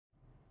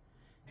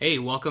Hey,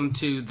 welcome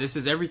to This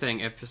Is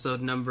Everything,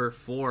 episode number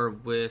 4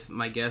 with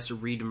my guest,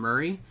 Reed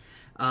Murray.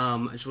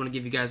 I just want to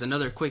give you guys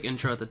another quick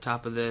intro at the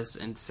top of this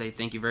and say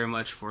thank you very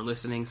much for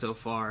listening so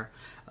far.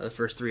 The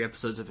first 3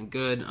 episodes have been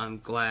good. I'm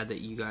glad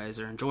that you guys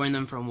are enjoying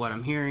them from what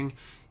I'm hearing,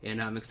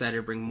 and I'm excited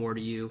to bring more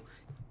to you.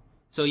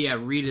 So yeah,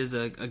 Reed is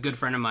a good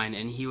friend of mine,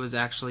 and he was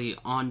actually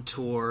on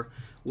tour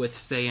with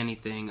Say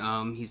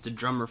Anything. He's the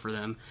drummer for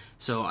them,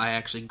 so I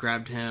actually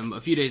grabbed him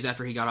a few days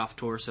after he got off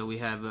tour, so we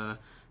have a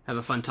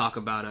fun talk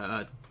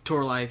about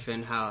tour life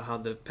and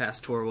how the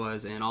past tour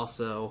was, and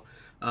also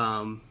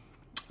a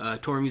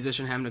tour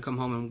musician having to come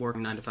home and work a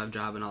 9-to-5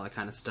 job and all that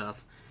kind of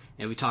stuff.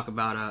 And we talk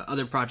about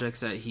other projects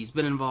that he's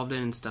been involved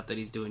in and stuff that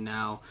he's doing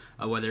now,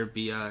 whether it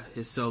be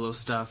his solo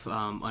stuff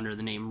under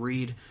the name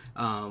Reed,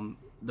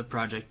 the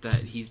project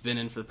that he's been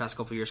in for the past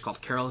couple of years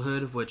called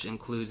Carrollhood, which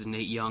includes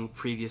Nate Young,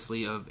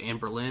 previously of Anne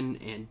Boleyn,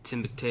 and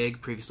Tim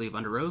McTague, previously of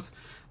Under Oath.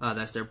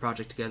 That's their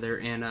project together.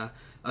 And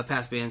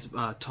past bands,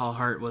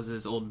 Tallhart was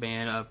his old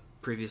band,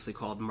 previously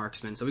called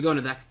Marksman. So we go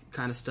into that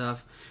kind of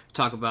stuff,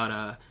 talk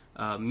about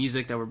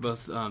music that we're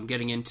both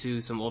getting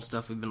into, some old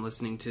stuff we've been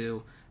listening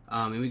to,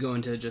 and we go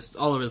into just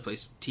all over the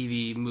place,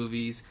 TV,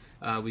 movies.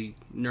 We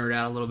nerd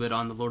out a little bit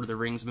on the Lord of the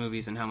Rings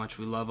movies and how much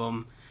we love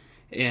them,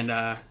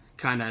 and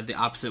kind of the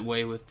opposite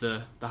way with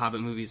the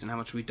Hobbit movies and how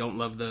much we don't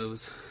love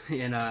those.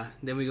 And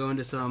then we go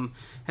into some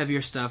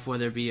heavier stuff,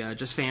 whether it be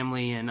just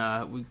family,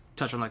 and we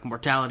touch on like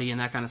mortality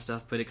and that kind of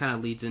stuff, but it kind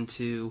of leads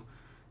into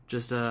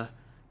just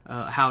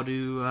how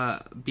to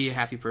be a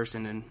happy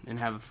person and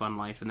have a fun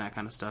life and that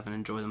kind of stuff and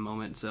enjoy the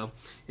moment. So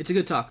it's a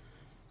good talk.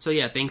 So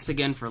yeah, thanks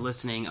again for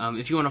listening.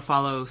 If you want to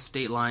follow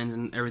State Lines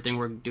and everything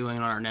we're doing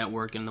on our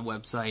network and the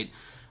website,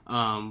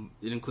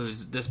 it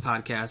includes this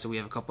podcast, and we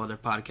have a couple other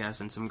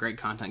podcasts and some great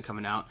content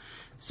coming out.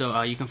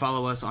 So you can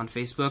follow us on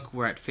Facebook.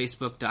 We're at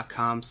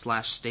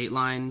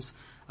facebook.com/statelines.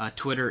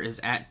 Twitter is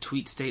at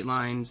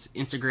tweetstatelines.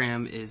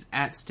 Instagram is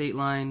at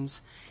statelines.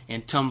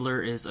 And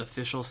Tumblr is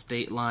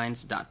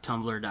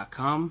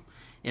officialstatelines.tumblr.com.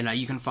 And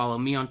you can follow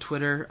me on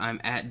Twitter.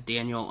 I'm at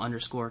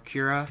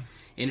Daniel_Cura.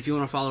 And if you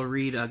want to follow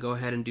Reed, go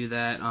ahead and do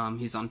that.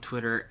 He's on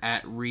Twitter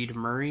at Reed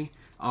Murray,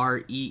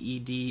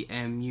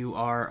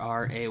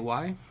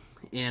 ReedMurray.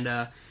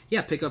 And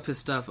yeah, pick up his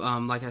stuff.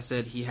 Like I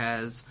said, he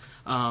has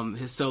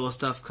his solo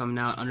stuff coming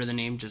out under the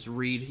name just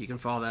Reed. You can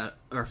follow that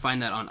or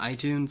find that on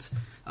iTunes.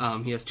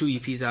 He has 2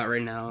 EPs out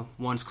right now.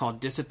 One's called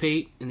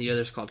Dissipate, and the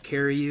other's called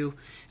Carry You.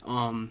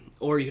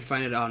 Or you can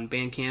find it on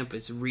Bandcamp.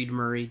 It's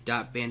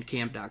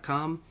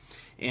reedmurray.bandcamp.com.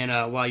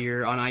 And while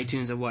you're on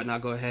iTunes and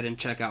whatnot, go ahead and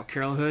check out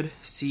Carrollhood,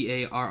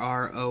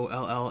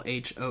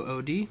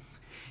 Carrollhood.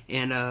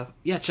 And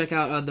yeah, check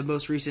out the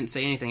most recent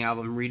Say Anything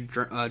album. Reed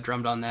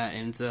drummed on that,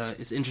 and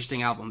it's an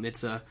interesting album.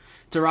 It's a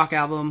rock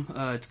album.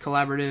 It's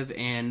collaborative,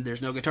 and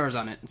there's no guitars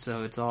on it,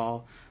 so it's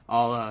all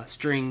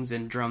strings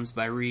and drums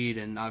by Reed,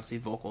 and obviously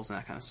vocals and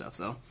that kind of stuff.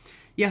 So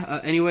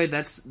yeah, anyway,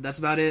 that's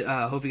about it.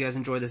 I hope you guys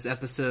enjoyed this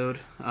episode.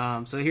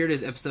 So here it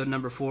is, episode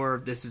number 4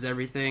 of This Is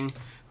Everything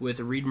with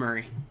Reed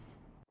Murray.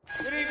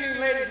 Good evening,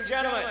 ladies and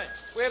gentlemen.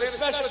 We have a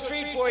special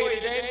treat for you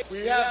today.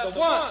 We have the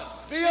one,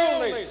 the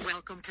only.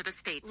 Welcome to the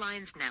State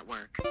Lines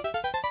Network.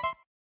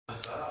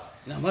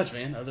 Not much,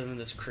 man, other than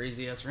this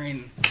crazy-ass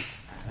rain.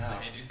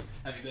 Hey, dude.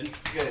 Have you been?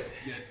 Good.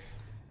 Good.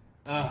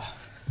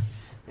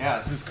 Yeah,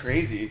 this is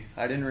crazy.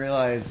 I didn't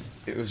realize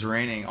it was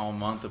raining all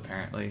month,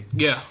 apparently.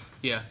 Yeah,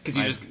 because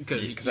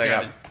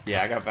I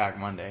got back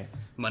Monday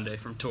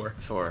from tour.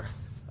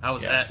 How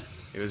was that?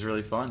 It was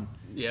really fun.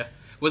 Yeah.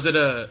 Was it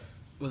a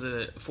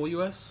full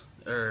US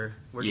or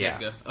where'd you guys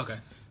go? Okay.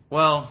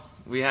 Well,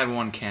 we had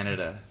one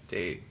Canada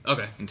date.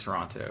 Okay. In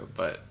Toronto,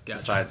 but Gotcha.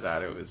 Besides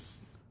that, it was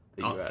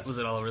the US. Was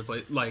it all over the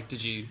place? Like,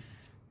 did you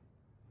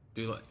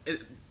do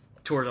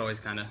tours always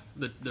kind of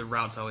the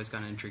routes always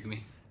kind of intrigue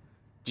me.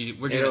 Did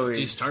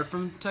you start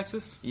from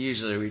Texas?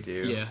 Usually we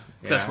do. Yeah.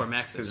 That's where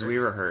Max is. Because right? we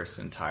rehearse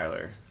in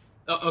Tyler.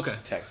 Oh, okay.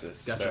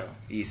 Texas. Gotcha. So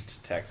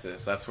East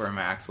Texas. That's where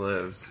Max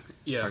lives.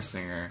 Yeah. Our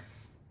singer.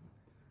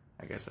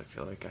 I guess I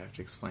feel like I have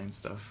to explain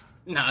stuff.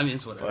 No, I mean,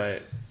 it's whatever.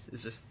 But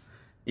it's just...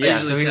 Yeah,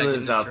 so he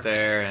lives out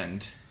there,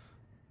 and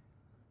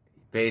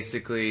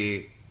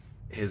basically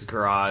his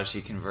garage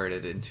he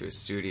converted into a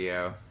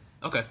studio.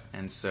 Okay.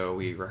 And so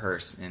we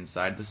rehearse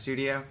inside the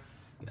studio.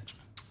 Gotcha.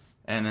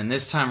 And then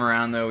this time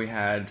around, though, we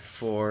had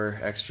 4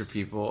 extra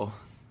people,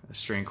 a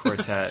string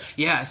quartet.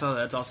 Yeah, I saw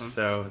that. That's awesome.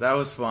 So that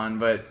was fun,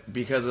 but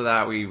because of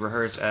that, we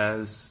rehearsed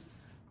as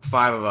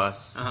 5 of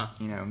us. Uh-huh.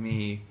 You know,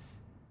 me,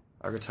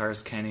 our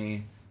guitarist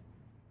Kenny,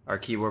 our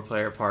keyboard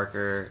player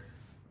Parker,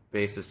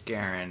 bassist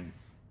Garen,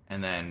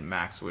 and then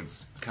Max would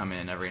come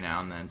in every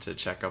now and then to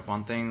check up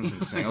on things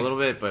and sing a little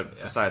bit, but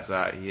besides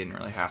that, he didn't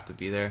really have to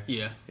be there.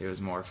 Yeah. It was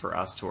more for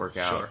us to work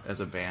out as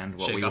a band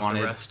what we off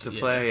wanted the rest. to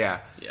play. Yeah.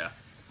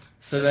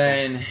 So That's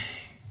then cool.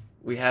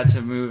 We had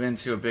to move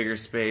into a bigger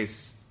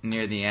space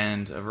near the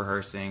end of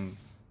rehearsing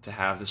to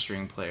have the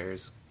string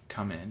players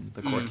come in,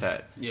 the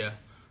quartet,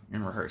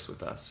 and rehearse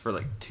with us for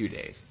like 2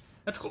 days.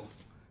 That's cool.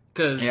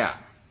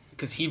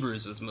 Because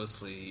Hebrews was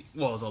mostly,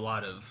 well, it was a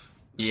lot of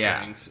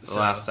strings. The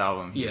last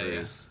album,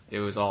 Hebrews, it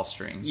was all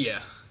strings.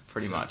 Yeah.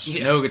 pretty much.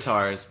 Yeah. No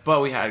guitars,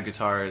 but we had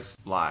guitars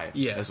live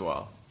Yeah. as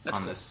well That's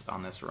on cool.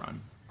 this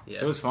run. Yeah.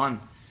 So it was fun.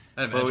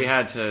 I'd But we imagine.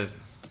 had to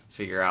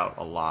figure out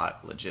a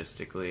lot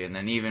logistically, and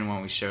then even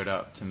when we showed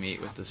up to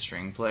meet with the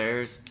string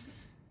players,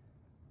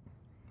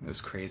 it was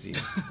crazy.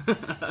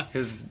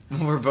 Because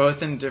we're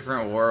both in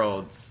different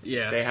worlds.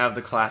 Yeah. They have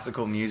the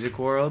classical music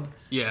world,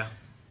 Yeah.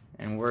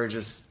 and we're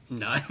just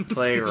None.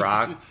 play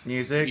rock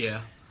music.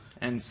 Yeah.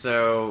 And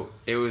so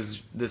it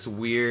was this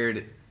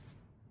weird,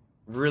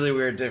 really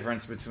weird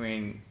difference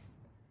between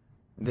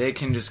they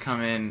can just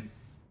come in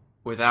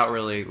without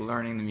really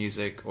learning the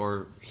music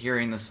or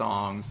hearing the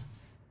songs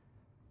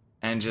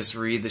and just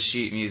read the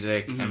sheet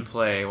music and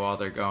play while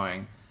they're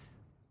going.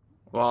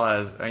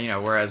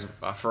 Whereas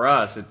for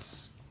us,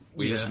 it's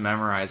we just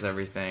memorize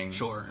everything,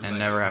 Sure, and like-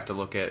 never have to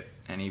look at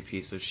any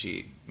piece of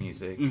sheet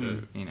music.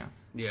 Or,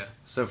 Yeah.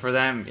 So for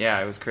them,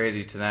 it was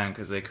crazy to them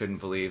because they couldn't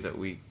believe that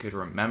we could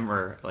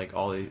remember like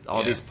all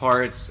these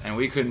parts, and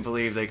we couldn't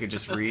believe they could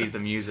just read the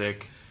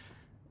music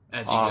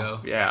As you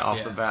off, go.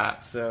 off the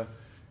bat. So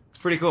it's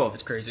pretty cool.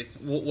 It's crazy.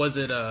 Was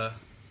it,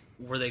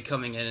 were they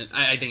coming in?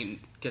 I didn't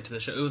get to the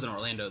show. It was in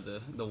Orlando,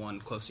 the one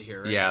close to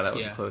here, right? Yeah, that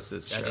was the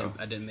closest I show.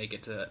 didn't make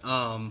it to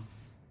that.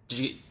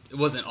 It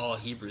wasn't all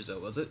Hebrews though,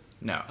 was it?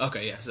 No.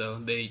 Okay, yeah, so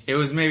It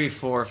was maybe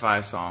 4 or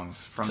 5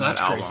 songs from So that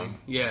that's album. crazy.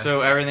 Yeah. So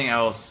everything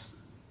else,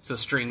 so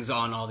strings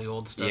on all the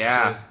old stuff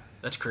Yeah. too.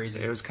 That's crazy.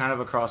 it was kind of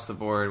across the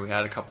board. We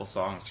had a couple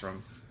songs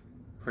from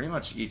pretty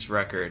much each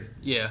record.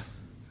 Yeah.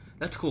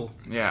 That's cool.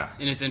 Yeah.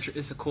 And it's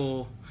a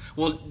cool,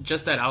 well,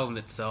 just that album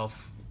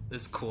itself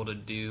is cool to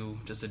do,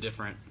 just a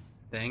different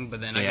thing, but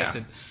then I Yeah. guess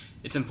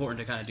it's important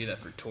to kind of do that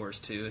for tours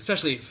too,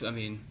 especially if,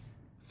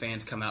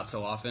 fans come out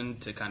so often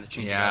to kind of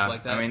change it Yeah. up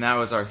like that. I mean, that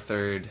was our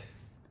 3rd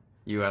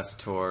U.S.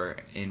 tour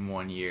in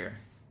 1 year.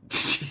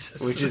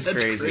 Jesus, Which is that's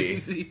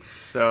crazy.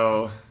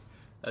 So,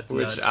 That's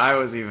which nuts. I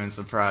was even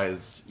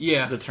surprised.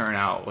 Yeah. The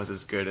turnout was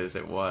as good as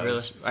it was.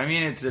 Really? I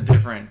mean, it's a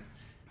different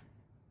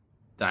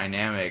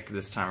dynamic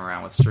this time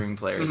around with string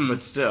players,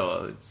 but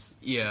still, it's,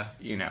 Yeah.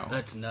 you know,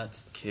 That's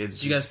nuts. kids.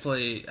 Did you guys just-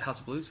 play House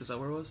of Blues? Is that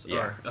where it was? Yeah.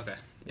 Or, okay.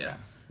 Yeah.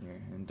 You're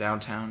in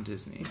downtown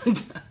Disney.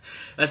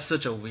 That's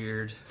such a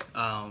weird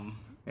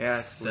Yeah,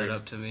 it's setup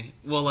weird. to me.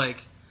 Well, like,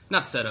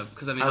 not setup,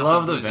 because I I House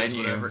love of the Blues is venue.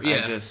 whatever.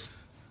 Yeah. I just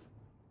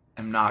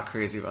am not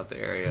crazy about the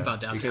area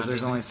About downtown because there's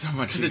Disney. only so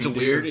much. Because you it's can do.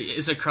 weird.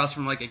 It's across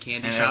from like a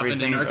candy and shop and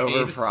an everything's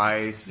arcade.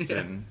 overpriced. Yeah.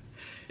 And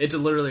It's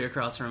literally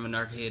across from an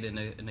arcade and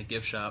a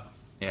gift shop.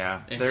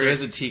 yeah, And there so-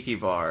 is a tiki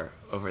bar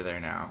over there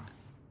now.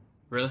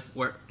 Really?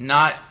 Where?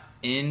 Not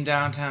in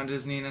downtown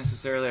Disney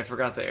necessarily. I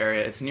forgot the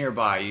area. It's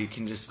nearby. You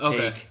can just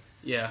Okay. take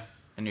Yeah.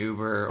 an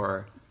Uber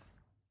or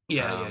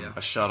Yeah.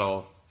 a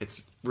shuttle.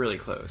 It's really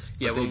close.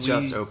 Yeah, But they when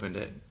just we- opened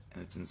it,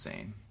 and it's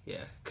insane.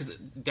 Yeah. Because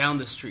down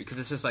the street, because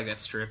it's just like that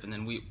strip, and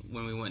then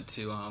when we went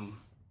to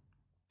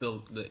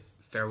the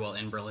Farewell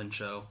in Berlin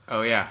show.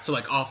 Oh yeah. So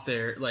like off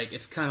there, like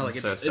it's kind of like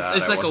so it's sad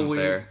it's I like a wasn't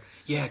weird. there.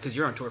 Yeah, because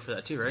you're on tour for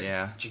that too, right?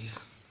 Yeah.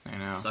 Jeez, I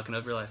know. sucking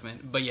up your life, man.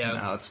 But yeah,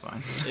 No, it's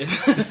fine.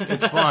 it's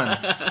It's fun.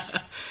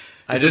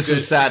 I It's a just good-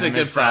 was sad it's a to good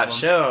miss that problem.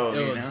 show.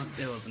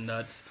 It was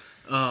nuts.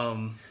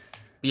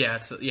 Yeah,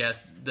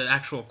 the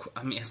actual.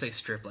 I mean, I say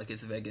strip like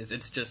it's Vegas.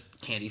 It's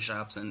just candy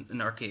shops and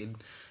an arcade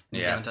in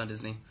Yeah. downtown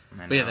Disney.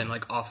 I But yeah, know. then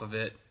like off of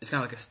it, it's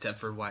kind of like a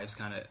Stepford Wives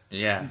kind of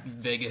Yeah,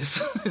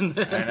 Vegas. I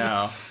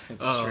know.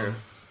 It's true.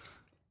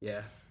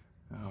 Yeah,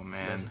 Oh that's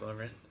man, about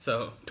right.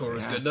 So tour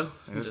was Yeah. good though.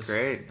 It was Just-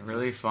 great.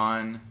 Really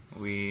fun.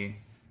 We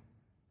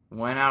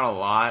went out a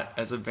lot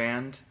as a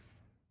band,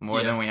 more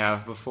Yeah. than we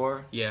have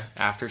before. Yeah,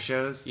 After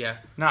shows. yeah,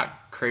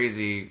 Not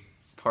crazy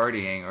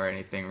partying or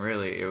anything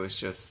really. It was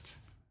just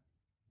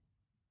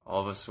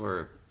all of us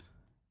were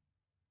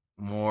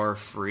more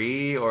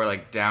free or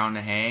like down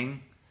to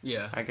hang,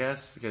 yeah. I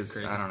guess, because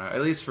Crazy. I don't know.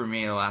 At least for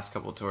me, the last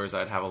couple tours,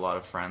 I'd have a lot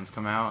of friends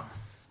come out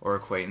or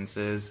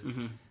acquaintances,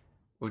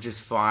 which is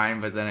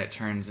fine. But then it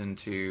turns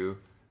into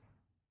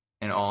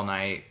an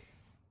all-night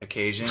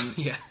occasion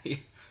Yeah,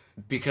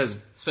 because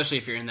especially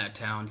if you're in that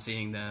town,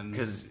 seeing them.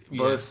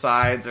 both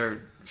sides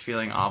are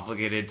feeling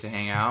obligated to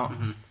hang out.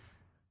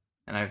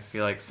 And I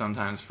feel like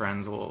sometimes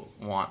friends will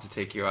want to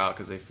take you out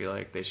because they feel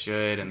like they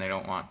should, and they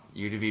don't want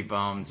you to be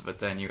bummed. But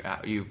then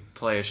you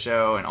play a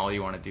show, and all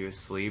you want to do is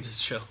sleep.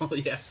 just chill.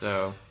 Yeah.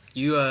 So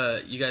You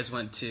guys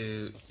went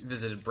to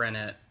visited Brent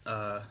at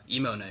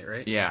emo night,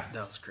 right? yeah,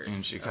 That was crazy. in I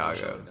wish I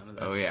Chicago. would've gone to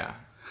that. Oh yeah,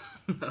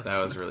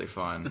 that was really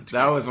fun.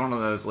 That was one of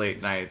those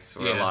late nights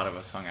where Yeah. a lot of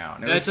us hung out.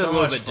 And it That's was a so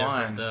little much bit fun.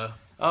 different though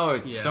Oh,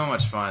 it's Yeah. so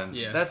much fun.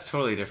 Yeah. That's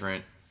totally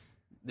different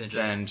than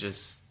just than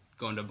just.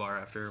 going to a bar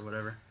after or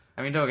whatever.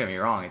 I mean, don't get me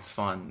wrong; it's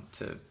fun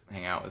to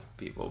hang out with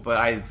people, but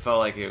I felt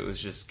like it was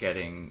just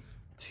getting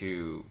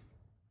too.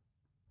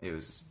 It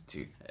was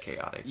too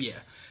chaotic. Yeah,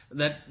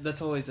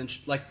 that's always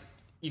like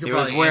you could It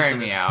was probably wearing answer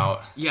me this-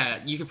 out. Yeah,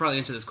 you could probably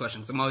answer this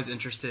question. 'Cause I'm always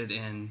interested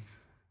in,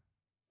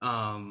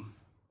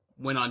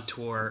 when on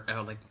tour,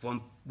 at like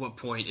what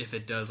point if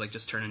it does like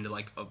just turn into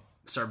like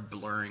start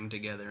blurring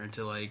together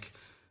into like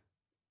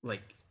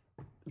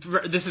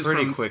this is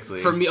Pretty from,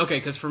 quickly. for me. Okay,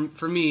 because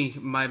for me,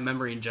 my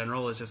memory in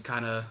general is just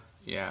kind of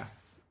Yeah.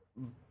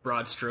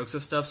 broad strokes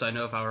of stuff. So I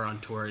know if I were on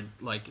tour,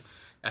 like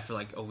after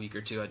like a week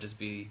or two, I'd just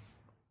be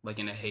like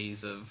in a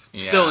haze of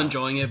still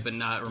enjoying it, but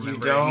not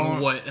remembering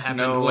what happened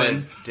know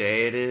when. What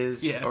day it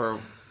is, you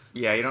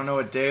don't know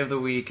what day of the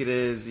week it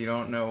is. You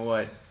don't know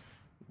what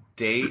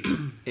date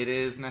it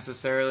is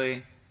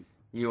necessarily.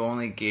 You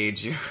only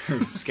gauge your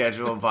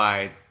schedule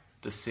by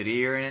the city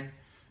you're in.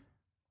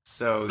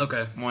 So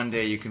one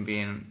day you can be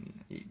in,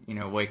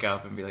 wake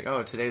up and be like,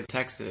 oh, today's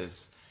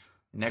Texas.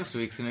 Next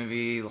week's going to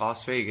be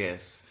Las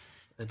Vegas.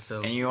 That's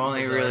so. And you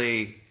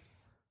only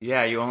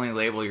you only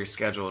label your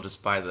schedule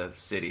just by the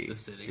city. The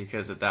city.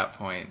 Because at that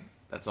point,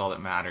 that's all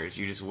that matters.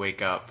 You just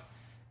wake up.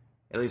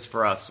 At least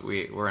for us,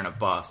 we're in a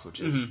bus, which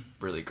is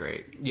really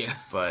great. Yeah.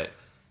 But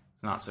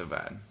it's not so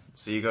bad.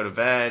 So you go to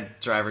bed,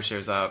 driver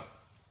shows up,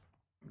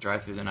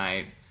 drive through the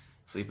night,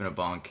 sleep in a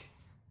bunk,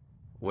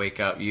 wake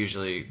up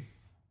usually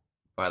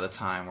by the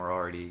time we're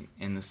already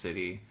in the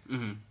city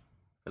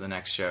for the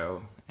next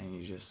show, and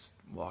you just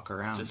walk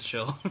around. Just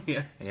chill.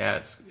 Yeah.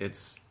 Yeah,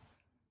 it's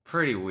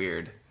pretty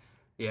weird.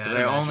 Yeah. Because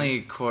I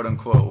only quote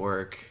unquote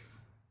work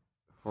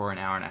for an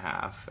hour and a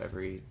half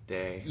every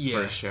day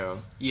for a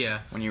show. Yeah.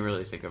 When you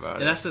really think about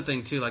it. And that's the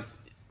thing too,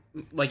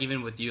 like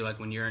even with you, like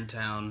when you're in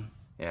town.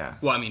 Yeah.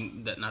 Well, I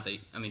mean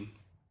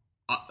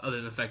other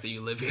than the fact that you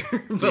live here,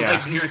 but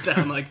like when you're in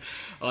town, like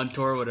on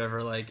tour or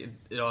whatever, like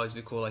it'd always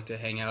be cool, like to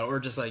hang out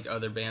or just like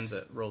other bands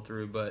that roll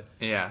through. But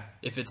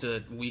if it's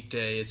a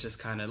weekday, it's just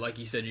kind of like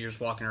you said, you're just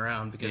walking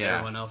around because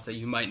everyone else that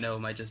you might know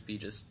might just be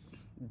just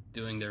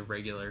doing their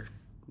regular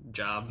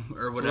job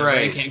or whatever.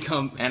 Right. They can't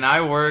come. And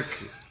I work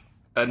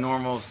a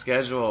normal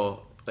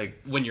schedule,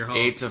 like when you're home,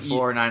 8 to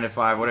 4, 9 to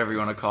 5, whatever you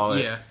want to call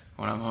it. Yeah.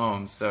 When I'm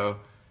home, so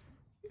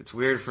it's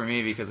weird for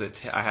me because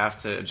I have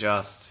to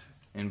adjust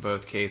in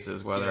both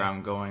cases, whether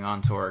I'm going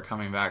on tour or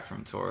coming back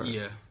from tour.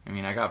 Yeah. I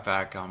mean, I got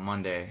back on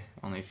Monday,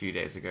 only a few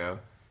days ago,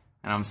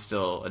 and I'm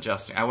still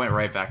adjusting. I went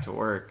right back to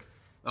work.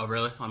 Oh,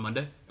 really? On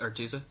Monday or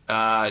Tuesday?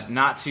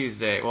 Not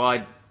Tuesday. Well,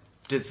 I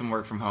did some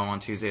work from home on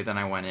Tuesday, then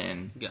I went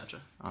in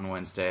on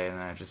Wednesday, and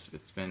then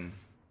it's been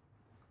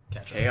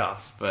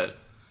chaos. But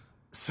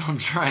so I'm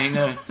trying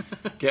to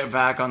get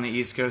back on the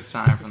East Coast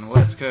time from the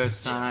West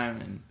Coast time,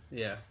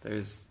 and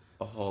there's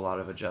a whole lot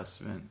of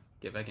adjustment.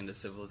 Get back into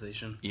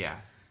civilization. Yeah.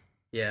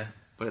 Yeah.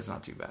 But it's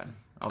not too bad.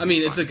 I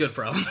mean, it's a good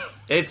problem.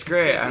 It's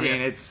great. I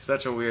mean, it's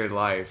such a weird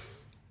life.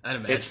 I'd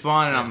imagine. It's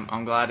fun, and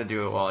I'm glad to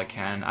do it while I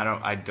can.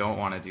 I don't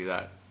want to do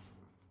that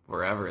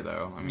forever,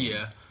 though. I mean,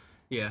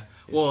 yeah.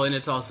 Well, and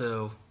it's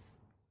also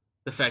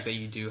the fact that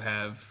you do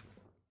have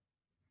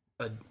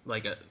a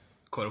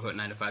quote unquote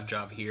 9-to-5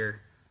 job here.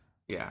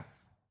 Yeah.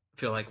 I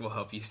feel like will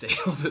help you stay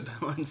a little bit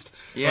balanced.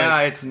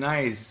 Yeah, it's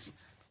nice.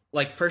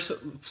 Like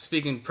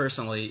speaking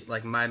personally,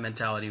 like my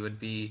mentality would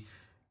be.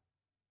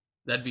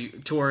 That'd be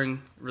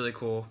touring, really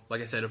cool.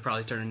 Like I said, it'd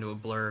probably turn into a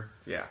blur.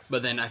 Yeah.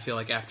 But then I feel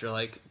like after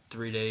like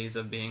 3 days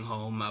of being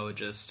home, I would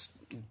just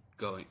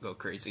go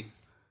crazy.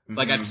 Mm-hmm.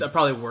 Like I'd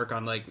probably work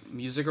on like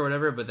music or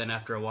whatever, but then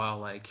after a while,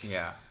 like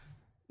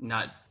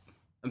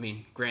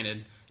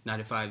granted,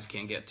 9-to-5s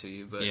can't get to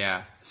you, but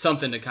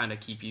something to kind of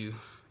keep you.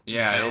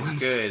 Yeah, balanced.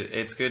 It's good.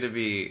 It's good to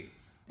be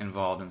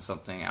involved in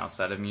something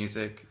outside of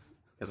music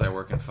because I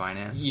work in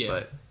finance. Yeah.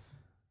 But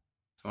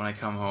so when I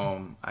come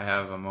home, I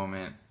have a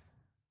moment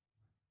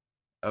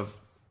of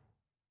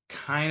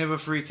kind of a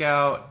freak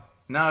out,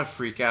 not a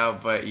freak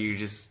out, but you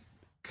just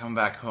come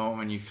back home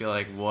and you feel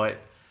like, what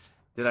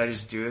did I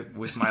just do it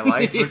with my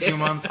life for 2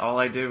 months? All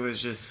I did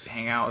was just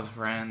hang out with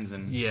friends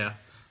and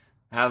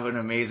have an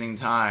amazing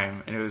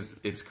time, and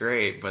it's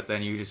great, but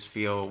then you just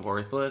feel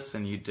worthless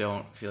and you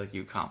don't feel like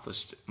you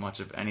accomplished much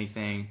of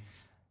anything.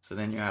 So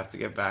then you have to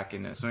get back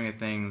into swing of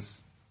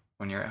things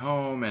when you're at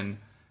home, and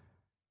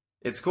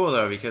it's cool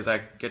though because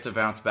I get to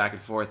bounce back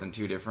and forth in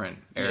two different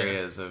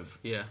areas of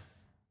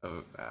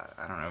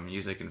I don't know,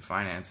 music and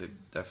finance. It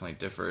definitely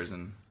differs,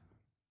 and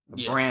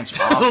a branch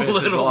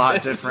office is a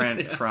lot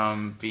different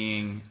from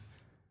being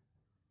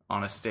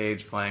on a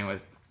stage playing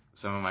with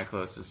some of my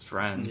closest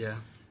friends. Yeah.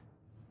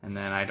 And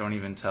then I don't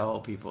even tell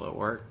people at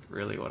work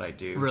really what I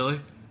do. Really?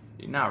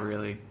 Not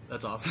really.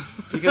 That's awesome.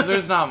 Because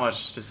there's not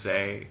much to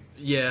say.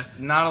 Yeah.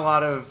 Not a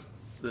lot of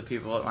the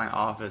people at my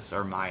office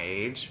are my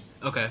age.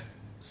 Okay.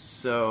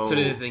 So do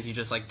they think you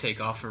just like take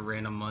off for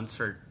random months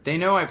for... They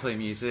know I play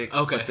music,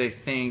 okay, but they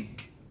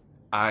think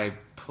I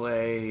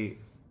play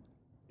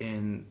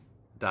in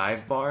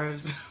dive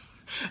bars.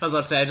 I was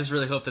about to say, I just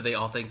really hope that they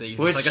all think that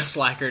you're just like a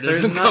slacker.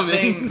 There's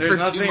nothing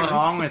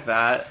wrong with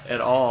that at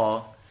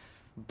all.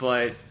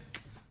 But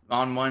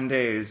on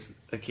Mondays,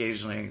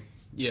 occasionally,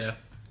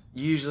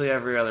 usually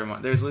every other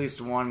month, there's at least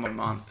one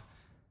month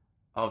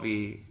I'll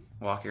be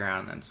walking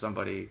around and then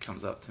somebody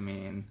comes up to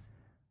me and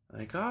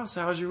like, oh,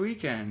 so how was your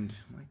weekend?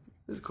 I'm like,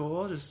 it was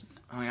cool, just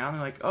hung out. And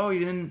they're like, oh, you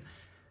didn't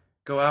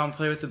go out and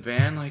play with the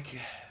band, like,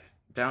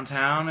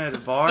 downtown at a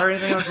bar or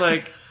anything? I was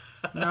like,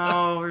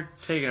 no, we're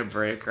taking a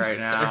break right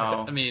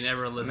now. I mean,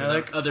 everyone lives in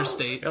like, other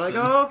states. They're like,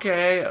 oh,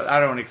 okay.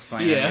 I don't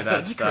explain any of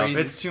that stuff. Crazy.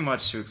 It's too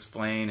much to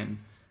explain, and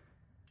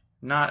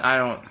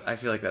I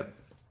feel like that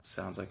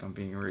sounds like I'm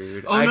being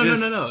rude. Oh,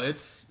 no.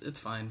 It's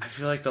fine. I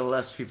feel like the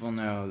less people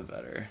know, the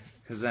better.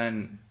 Because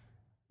then...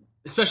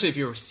 Especially if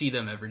you see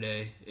them every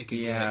day, it can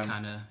Yeah. get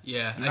kind of...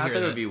 Yeah, I Not hear that it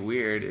that. would be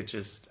weird, it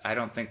just... I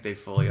don't think they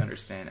fully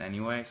understand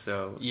anyway,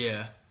 so...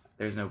 Yeah.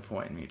 There's no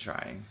point in me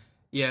trying.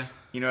 Yeah.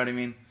 You know what I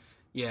mean?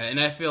 Yeah, and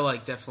I feel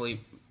like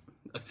definitely...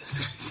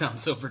 This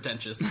sounds so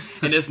pretentious,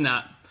 and it's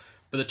not...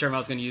 But the term I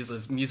was going to use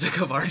is music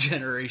of our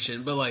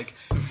generation. But, like,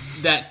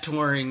 that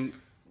touring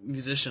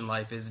musician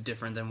life is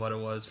different than what it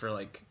was for,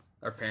 like,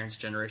 our parents'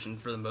 generation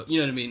for the most... You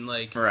know what I mean?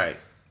 Like... Right.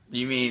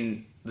 You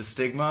mean the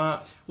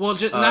stigma? Well,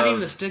 not even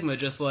the stigma,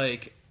 just,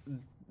 like,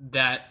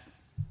 that...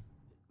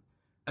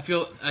 I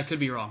feel... I could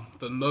be wrong,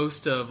 but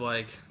most of,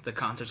 like, the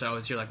concerts I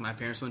always hear, like, my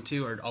parents went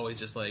to are always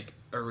just, like,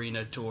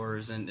 arena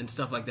tours and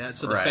stuff like that.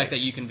 So the Right. fact that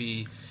you can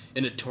be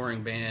in a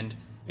touring band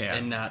Yeah.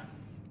 and not...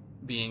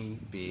 be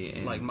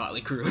in, like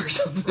Motley Crue or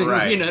something,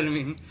 Right. You know what I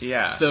mean?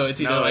 Yeah. So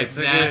it's either like it's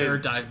a that good- or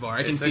dive bar.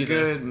 I can it's see a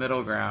good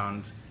middle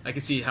ground. I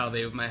can see how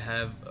they might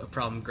have a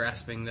problem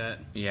grasping that.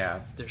 Yeah.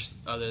 There's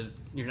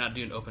you're not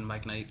doing open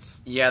mic nights.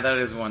 Yeah, that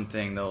is one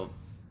thing.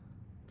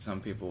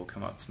 Some people will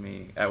come up to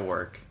me at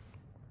work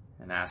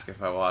and ask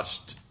if I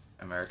watched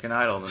American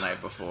Idol the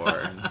night before,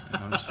 and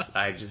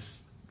I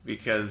just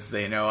because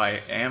they know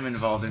I am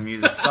involved in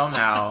music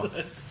somehow,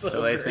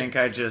 so they think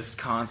I just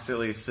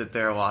constantly sit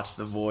there, watch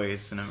The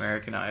Voice and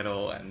American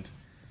Idol, and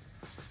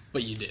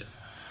But you do.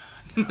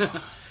 no,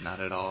 not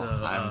at all.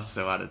 So, I'm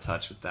so out of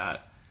touch with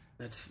that.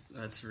 That's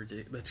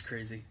ridiculous. That's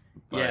crazy.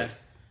 But- Yeah.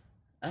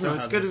 I don't So know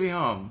it's how good to be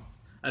home.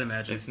 I'd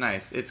imagine. It's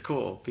nice. It's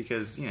cool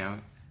because,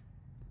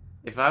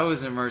 if I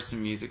was immersed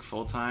in music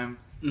full time,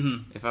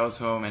 if I was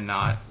home and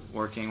not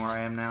working where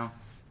I am now,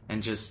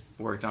 and just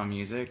worked on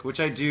music, which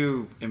I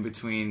do in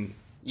between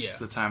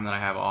the time that I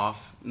have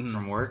off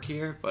from work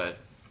here, but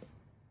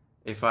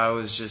if I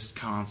was just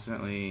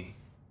constantly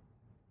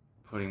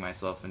putting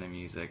myself into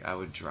music, I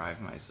would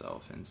drive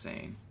myself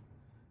insane.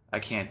 I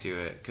can't do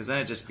it, because then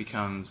it just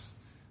becomes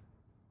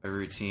a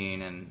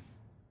routine, and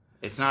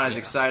it's not as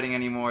exciting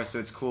anymore, so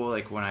it's cool,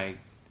 like, when I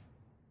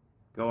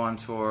go on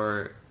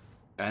tour,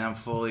 and I'm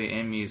fully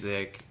in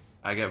music,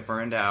 I get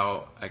burned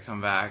out, I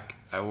come back,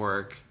 I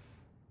work,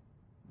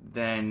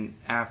 then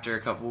after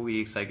a couple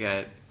weeks I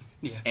get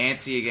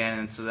antsy again,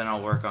 and so then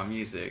I'll work on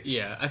music.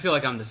 Yeah, I feel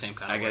like I'm the same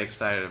kind of I get way.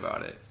 excited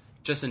about it.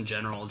 Just in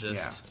general,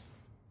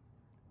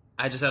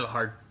 I just have a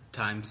hard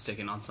time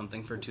sticking on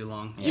something for too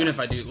long. Yeah. Even if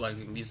I do like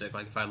music,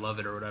 like if I love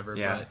it or whatever.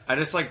 Yeah, But I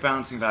just like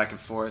bouncing back and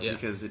forth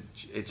because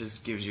it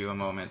just gives you a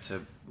moment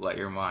to let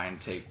your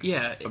mind take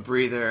a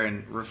breather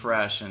and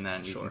refresh, and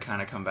then you can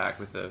kind of come back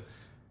with a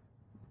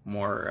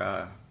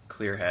more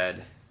clear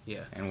head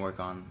and work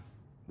on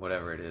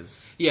whatever it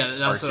is. Yeah,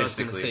 that's what I was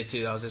going to say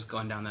too. I was just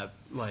going down that,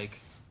 like,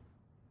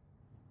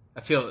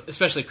 I feel,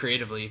 especially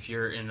creatively, if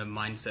you're in a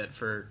mindset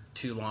for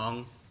too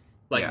long,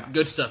 like,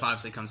 good stuff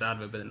obviously comes out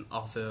of it, but then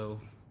also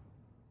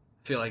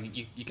I feel like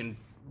you can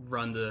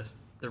run the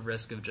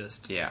risk of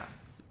just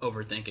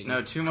overthinking.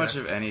 No, too much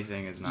of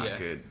anything is not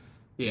good.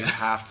 Yeah. You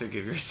have to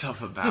give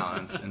yourself a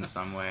balance in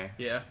some way.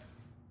 Yeah.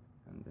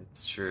 And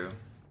it's true.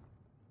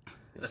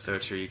 It's so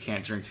true. You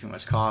can't drink too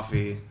much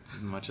coffee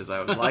as much as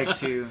I would like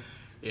to.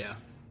 Yeah.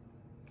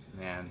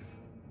 Man.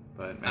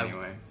 But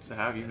anyway, so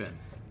how have you been?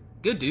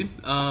 Good, dude.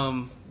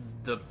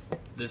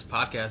 This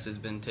podcast has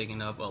been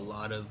taking up a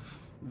lot of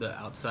the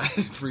outside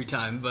free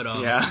time, but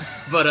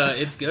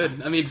it's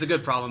good. I mean, it's a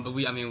good problem, but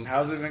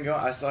how's it been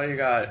going? I saw you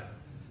got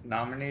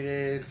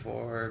nominated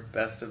for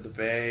Best of the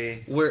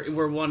Bay.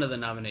 We're one of the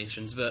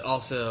nominations, but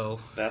also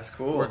that's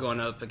cool. We're going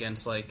up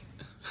against like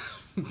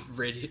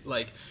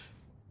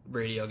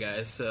radio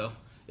guys, so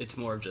it's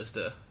more of just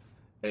a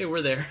hey,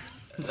 we're there.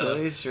 So,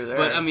 at least you're there.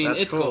 But I mean,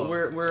 that's it's cool.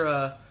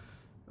 We're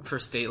for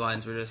State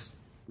Lines, we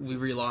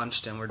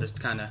relaunched and we're just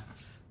kind of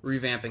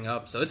revamping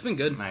up, so it's been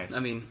good. Nice. I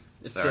mean,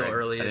 it's Sorry, still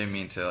early. I didn't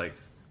mean to like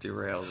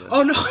derail the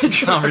oh no,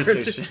 it's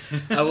conversation.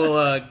 I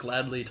will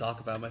gladly talk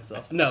about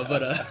myself. No,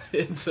 but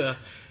it's I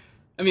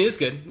mean, it's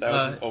good. That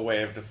was a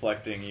way of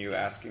deflecting you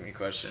asking me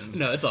questions.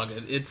 No, it's all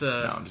good. It's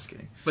no, I'm just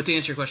kidding. But to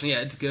answer your question, yeah,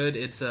 it's good.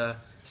 It's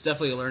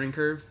definitely a learning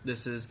curve.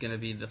 This is going to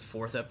be the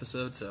 4th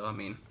episode, so I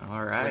mean,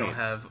 all right. We don't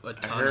have a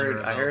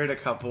ton. I heard a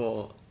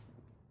couple.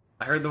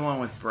 I heard the one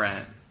with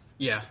Brent.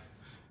 Yeah,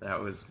 that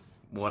was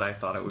what I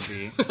thought it would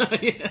be.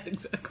 Yeah,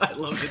 exactly. I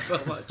loved it so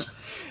much.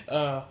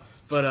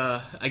 But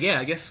I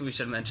guess we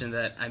should mention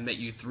that I met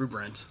you through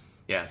Brent.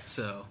 Yes.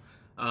 So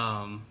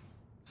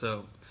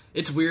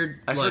it's weird.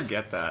 I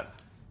forget that.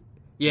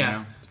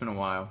 Yeah, it's been a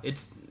while.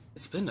 It's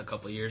been a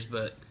couple of years,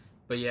 but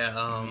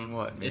yeah.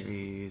 What?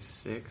 Maybe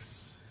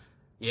 6?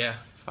 Yeah.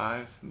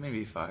 5?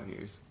 Maybe 5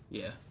 years.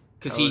 Yeah,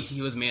 because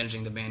he was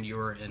managing the band you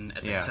were in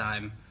at that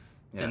time,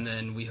 and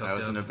then we hooked up. I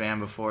was in a band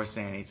before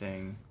Say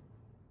Anything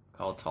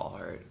called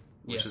Tallhart,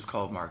 which was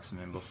called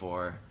Marksman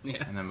before,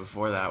 and then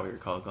before that we were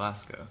called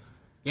Glasgow.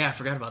 Yeah, I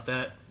forgot about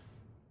that.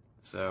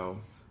 So,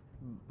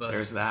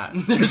 there's that.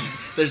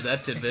 there's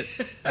that tidbit.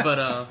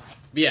 But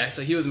yeah,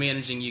 so he was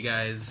managing you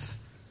guys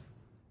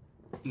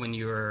when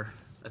you were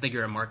I think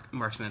you're a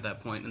marksman at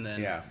that point, and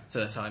then Yeah. so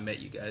that's how I met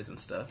you guys and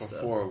stuff.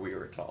 Before we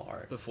were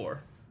Tallhart.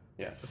 Before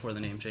Yes. the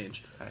name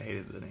change. I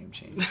hated the name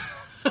change.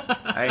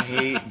 I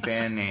hate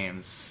band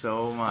names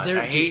so much.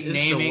 I hate it's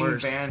the naming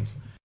worst. bands.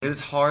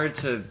 It's so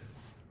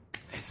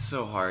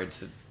hard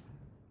to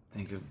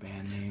think of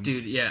band names.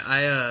 Dude, yeah,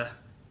 I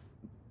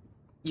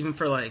even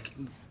for like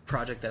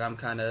project that I'm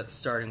kind of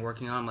starting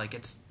working on, like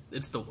it's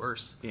the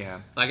worst.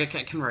 Yeah. Like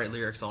I can write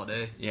lyrics all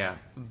day, Yeah.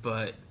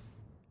 but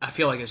I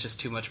feel like it's just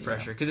too much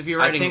pressure. Because if you're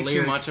writing I think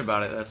lyrics, too much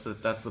about it.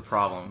 That's the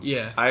problem.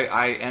 Yeah.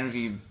 I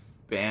envy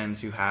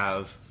bands who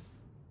have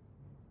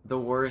the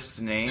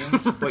worst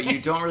names, but you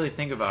don't really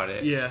think about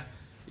it. yeah,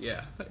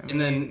 I and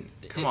then mean,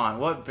 come on,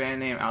 what band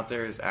name out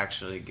there is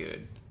actually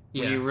good?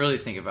 Yeah. When you really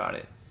think about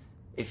it.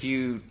 If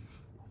you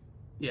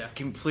yeah,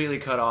 completely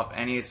cut off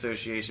any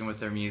association with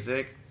their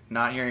music,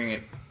 not hearing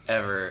it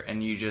ever,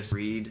 and you just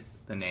read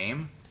the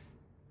name,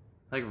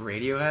 like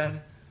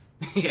Radiohead.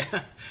 yeah,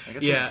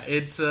 Like,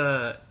 it's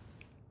I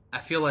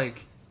feel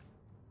like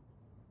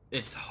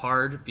it's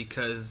hard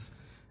because,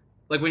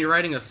 like, when you're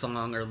writing a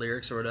song or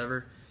lyrics or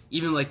whatever,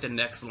 even like the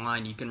next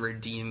line, you can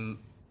redeem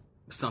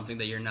something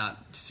that you're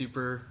not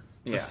super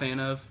a Yeah. fan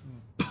of,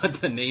 but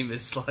the name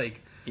is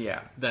like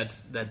Yeah.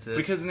 that's it.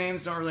 Because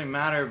names don't really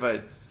matter,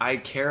 but I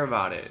care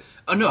about it.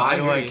 Oh, no, why I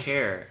do hear I you.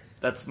 care?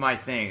 That's my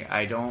thing.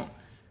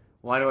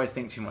 Why do I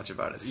think too much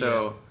about it?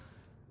 So,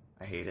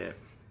 I hate it.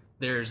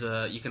 There's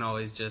you can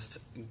always just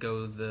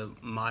go the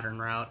modern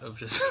route of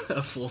just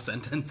a full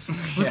sentence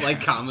with Yeah.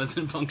 like commas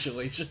and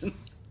punctuation.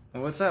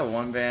 What's that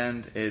one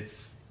band?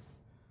 It's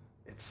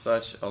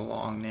such a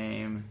long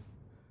name.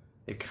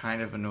 It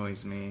kind of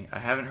annoys me. I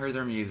haven't heard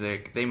their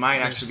music. They might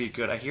actually be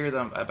good. I hear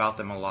about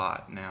them a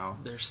lot now.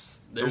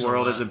 There's The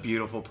world is a lot.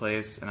 beautiful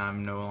place, and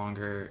I'm no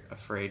longer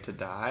afraid to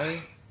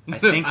die. I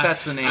think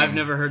that's the name. I've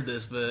never heard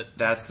this, but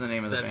That's the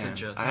name of the That's a band.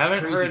 joke. I That's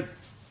haven't crazy.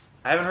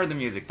 heard the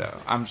music though.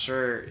 I'm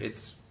sure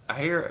it's. I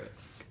hear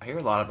a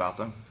lot about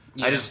them.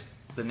 Yeah.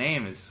 The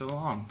name is so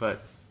long,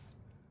 but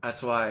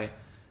that's why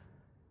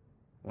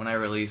when I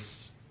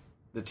released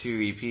the 2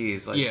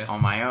 EPs Yeah.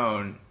 on my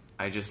own,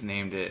 I just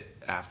named it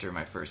after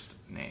my first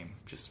name,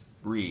 just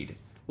Reed.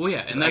 well,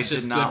 yeah, and that's I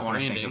just did not good want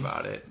branding. to think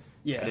about it.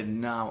 Yeah. I did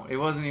not. It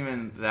wasn't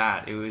even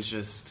that. It was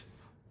just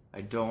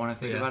I don't want to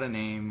think Yeah. about a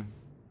name.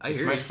 I It's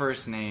hear my you.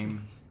 first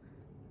name.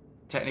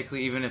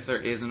 Technically, even if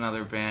there is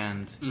another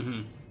band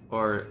Mm-hmm.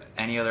 or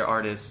any other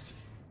artist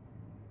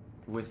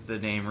with the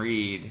name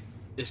Reed,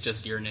 It's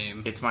just your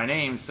name. it's my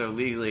name, so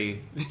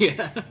legally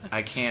yeah,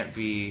 I can't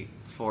be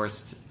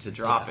forced to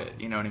drop it.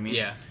 You know what I mean?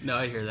 yeah. No,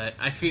 I hear that.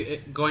 I feel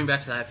going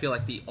back to that. I feel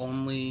like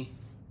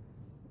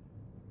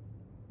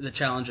the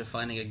challenge of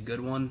finding a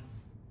good one,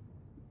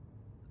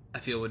 I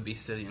feel, would be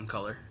City and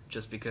Color,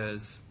 just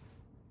because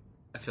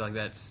I feel like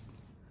that's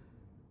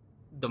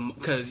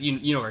because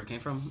you know where it came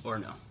from or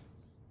no?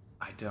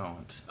 I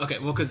don't. Okay,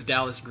 well, because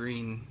Dallas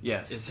Green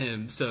Yes. is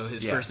him, so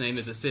his Yeah. first name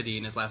is a city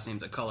and his last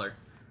name's a color.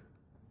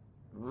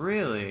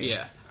 Really?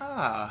 Yeah.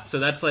 Ah, So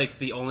that's like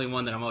the only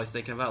one that I'm always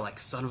thinking about. Like,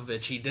 son of a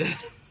bitch, he did.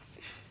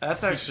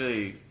 that's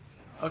actually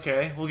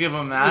okay. We'll give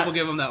him that. We'll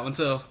give him that one.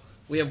 So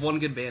we have one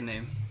good band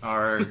name.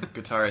 Our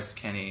guitarist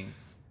Kenny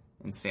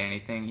didn't say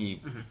anything.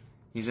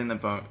 He's in the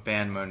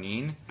band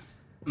Monine.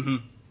 Mm-hmm.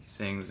 He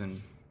sings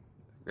in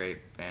a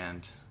great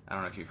band. I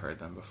don't know if you've heard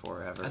them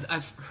before ever.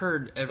 I've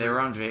heard They were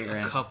on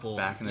Vagrant a couple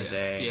back in the yeah,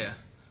 day. Yeah.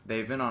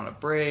 They've been on a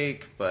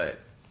break, but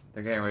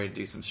they're getting ready to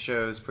do some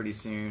shows pretty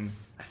soon.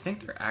 I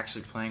think they're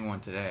actually playing one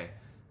today.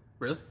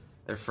 Really?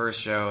 Their first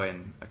show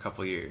in a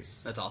couple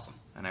years. That's awesome.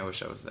 And I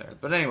wish I was there.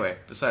 But anyway,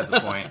 besides the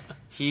point,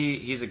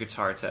 he's a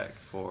guitar tech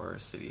for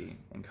City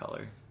and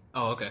Color.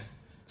 Oh, okay.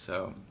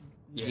 So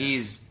Yeah.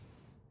 he's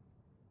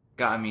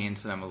gotten me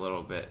into them a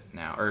little bit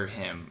now. Or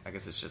him. I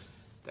guess it's just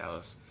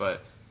Dallas.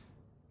 But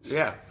so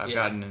yeah, I've Yeah.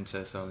 gotten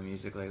into some of the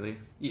music lately.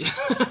 Yeah.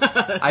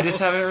 I just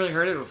haven't really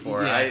heard it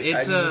before.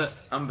 Yeah,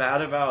 I'm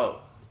bad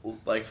about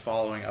like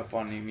following up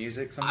on new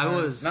music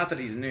sometimes. Not that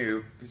he's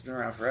new. He's been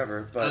around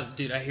forever, but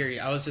Dude, I hear you.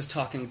 I was just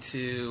talking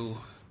to,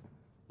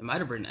 it might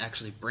have been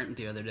actually Brent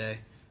the other day.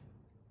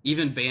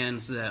 Even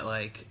bands that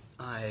like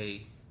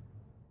I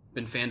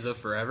been fans of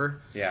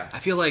forever. Yeah. I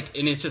feel like,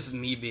 and it's just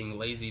me being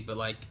lazy, but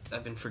like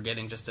I've been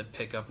forgetting just to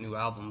pick up new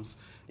albums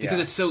because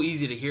Yeah. it's so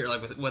easy to hear.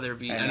 Like whether it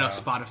be, I know know.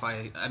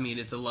 Spotify. I mean,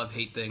 it's a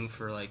love-hate thing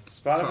for like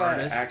for Spotify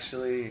artists.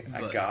 actually,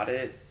 I but- got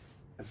it.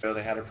 I feel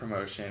they had a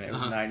promotion. It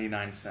was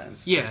 99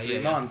 cents for Yeah, 3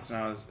 yeah. months,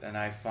 and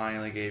I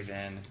finally gave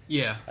in.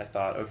 Yeah. I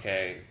thought,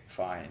 okay,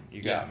 fine,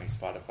 you Yeah. got me,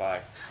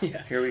 Spotify.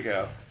 Yeah. Here we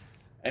go.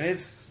 And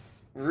it's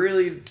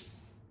really,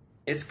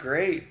 it's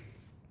great.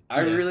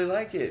 I Yeah. really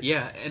like it.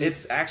 Yeah, and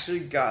it's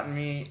actually gotten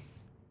me.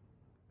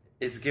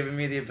 It's given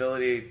me the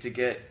ability to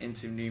get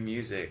into new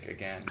music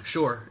again.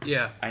 Sure.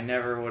 Yeah. I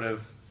never would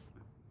have.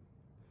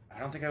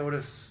 I don't think I would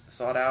have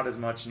sought out as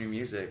much new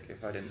music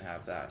if I didn't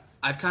have that.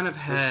 I've kind of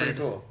So had. it's pretty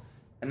cool.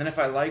 And then if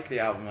I like the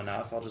album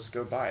enough, I'll just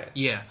go buy it.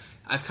 Yeah,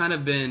 I've kind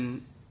of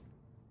been.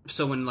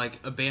 So when like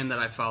a band that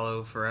I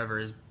follow forever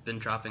has been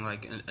dropping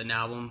like an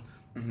album,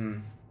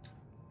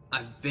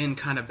 I've been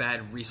kind of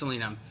bad recently,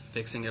 and I'm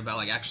fixing it about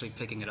like actually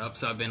picking it up.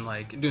 So I've been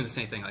like doing the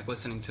same thing, like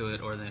listening to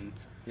it, or then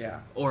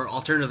or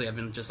alternatively, I've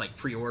been just like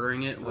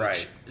pre-ordering it,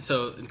 right?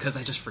 So because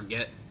I just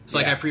forget. So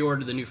like I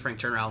pre-ordered the new Frank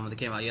Turner album that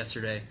came out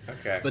yesterday.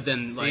 Okay, but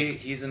then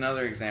he's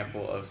another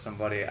example of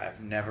somebody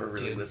I've never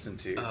really listened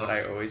to, but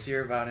I always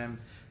hear about him,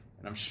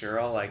 and I'm sure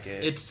I'll like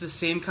it. It's the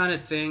same kind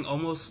of thing,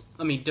 almost.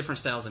 I mean, different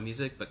styles of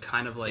music, but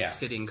kind of like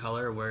City and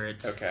Color, where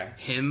it's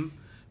him,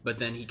 but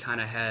then he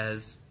kind of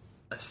has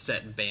a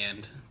set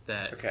band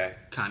that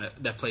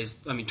that plays.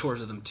 I mean, tours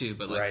with them too,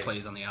 but like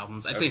plays on the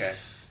albums. I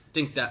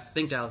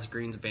think Dallas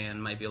Green's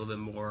band might be a little bit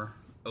more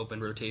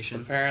open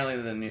rotation. Apparently,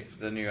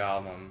 the new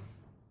album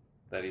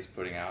that he's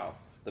putting out,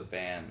 the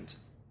band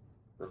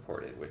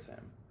recorded with him.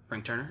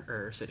 Frank Turner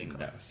or City and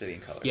Color? No, City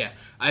and Color. Yeah,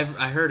 I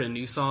heard a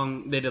new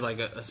song. They did like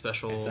a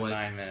special. It's a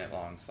 9-minute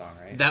long song,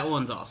 right? That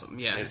one's awesome.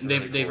 Yeah, it's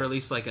they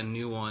released like a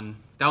new one.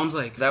 That one's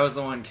like that was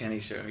the one Kenny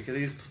showed me because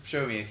he's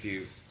showed me a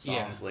few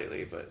songs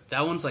lately, but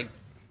that one's like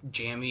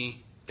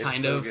jammy,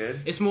 kind of.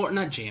 Good. It's more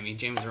not jammy.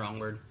 Jammy's the wrong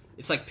word.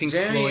 It's like Pink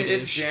Floyd.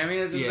 It's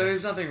jammy.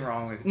 There's nothing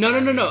wrong with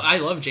jammy. No. I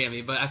love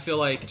jammy, but I feel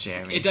like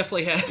jammy. It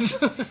definitely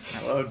has.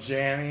 I love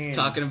jammy.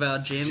 Talking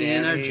about jammy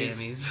and our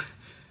jammies,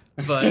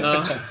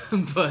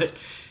 but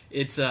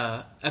it's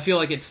I feel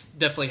like it's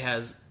definitely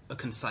has a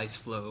concise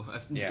flow.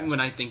 When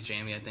I think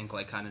jammy, I think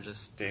like kind of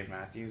just Dave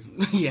Matthews.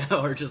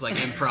 Or just like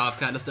improv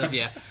kind of stuff.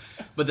 Yeah,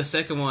 but the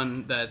second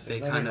one that There's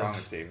they kind of wrong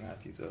with Dave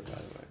Matthews, though, by the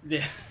way.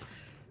 Yeah.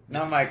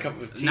 Not my cup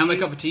of tea. Not my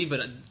cup of tea, but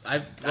I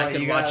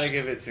can watch. Gotta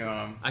give it to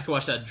him. I could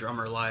watch that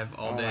drummer live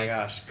all day. Oh my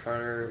gosh,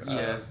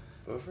 Carter.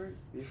 Beauford?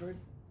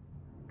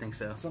 I think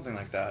so. Something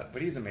like that.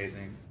 But he's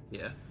amazing.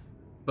 Yeah.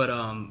 But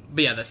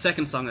yeah, the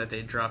second song that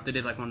they dropped, they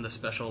did like one of the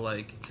special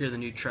like hear the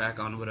new track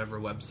on whatever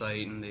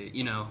website, and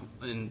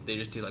they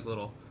just do like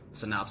little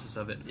synopsis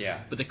of it.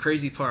 Yeah. But the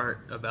crazy part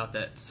about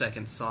that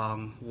second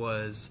song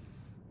was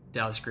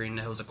Dallas Green.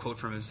 There was a quote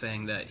from him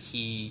saying that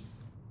he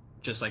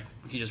just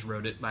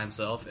wrote it by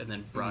himself and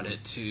then brought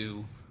it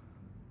to.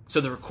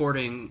 So the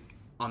recording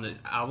on the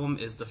album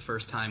is the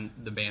first time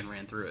the band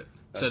ran through it.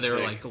 So they were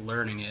like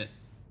learning it.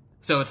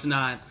 So it's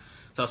not.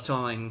 So I was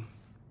telling.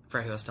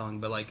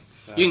 But like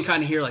you can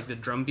kind of hear like the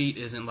drum beat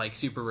isn't like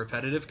super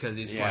repetitive because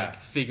he's like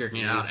figuring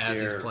it out as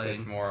he's playing.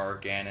 It's more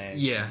organic.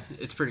 Yeah,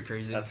 it's pretty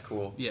crazy. That's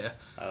cool. Yeah,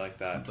 I like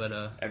that.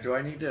 But do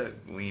I need to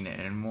lean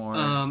in more?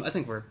 I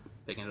think we're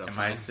picking it up. Am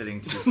I sitting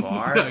too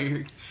far? No,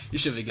 you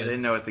should be good. I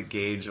didn't know what the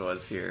gauge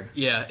was here.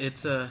 Yeah,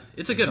 it's a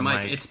good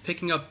mic. It's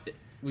picking up.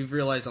 We've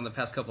realized on the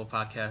past couple of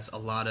podcasts a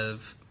lot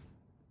of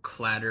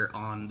clatter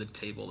on the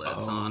table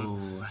that's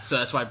on. So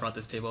that's why I brought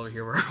this table over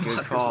here. Where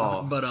good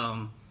call. But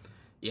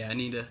yeah, I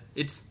need to.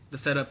 It's the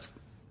setup's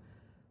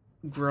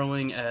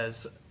growing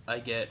as I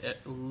get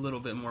a little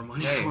bit more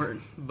money for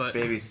it. But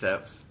baby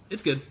steps.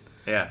 It's good.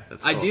 Yeah,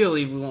 that's cool.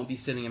 Ideally, we won't be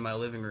sitting in my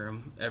living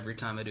room every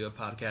time I do a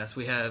podcast.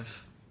 We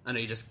have. I know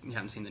you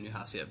haven't seen the new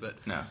house yet, but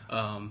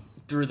no.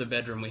 Through the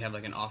bedroom we have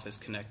like an office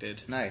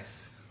connected.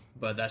 Nice.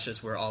 But that's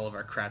just where all of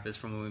our crap is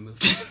from when we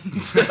moved in.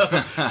 So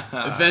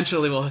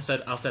eventually I'll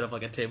set up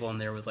like a table in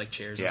there with like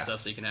chairs and stuff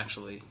so you can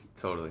actually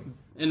totally.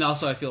 And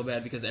also I feel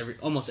bad because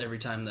almost every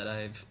time that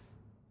I've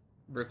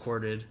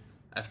recorded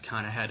I've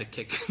kind of had to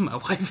kick my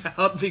wife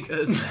out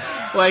because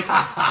like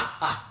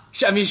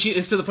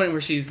it's to the point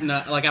where she's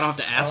not like I don't have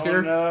to ask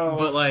her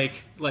but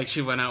like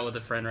she went out with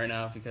a friend right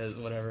now because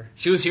whatever.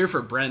 She was here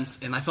for Brent's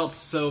and I felt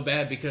so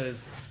bad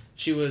because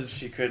she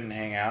couldn't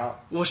hang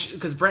out. Well,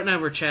 because Brent and I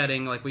were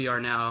chatting like we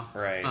are now.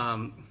 Right.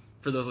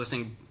 For those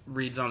listening,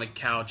 Reed's on the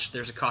couch.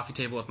 There's a coffee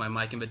table with my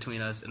mic in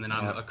between us, and then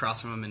I'm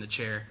across from him in the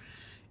chair.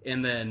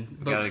 And then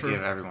we gotta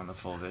give everyone the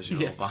full visual.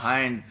 Yeah.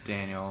 Behind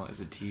Daniel is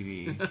a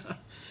TV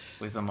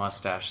with a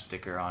mustache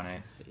sticker on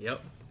it.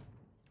 Yep.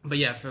 But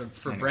yeah,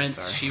 for Brent,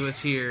 she was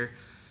here.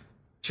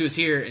 She was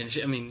here,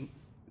 and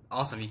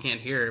awesome. You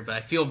can't hear her, but I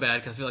feel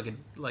bad because I feel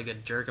like a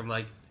jerk. I'm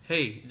like,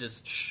 hey,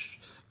 just shh.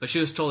 But she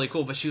was totally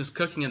cool. But she was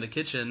cooking in the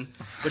kitchen,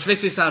 which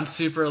makes me sound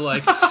super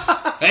like,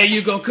 hey,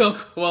 you go cook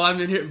while I'm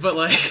in here. But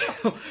like,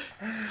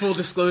 full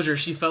disclosure,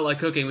 she felt like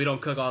cooking. We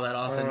don't cook all that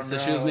often. So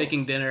she was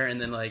making dinner,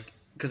 and then like,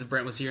 because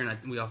Brent was here,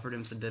 and we offered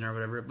him some dinner or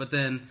whatever. But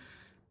then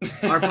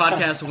our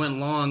podcast went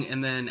long,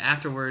 and then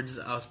afterwards,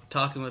 I was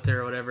talking with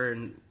her or whatever,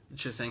 and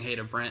she was saying hey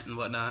to Brent and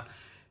whatnot.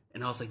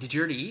 And I was like, did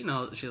you already eat?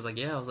 And she was like,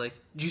 yeah. I was like,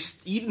 did you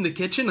eat in the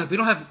kitchen? Like, we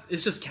don't have,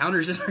 it's just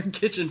counters in our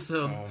kitchen,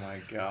 so. Oh my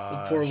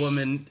god. The poor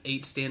woman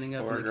ate standing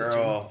up in the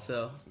kitchen.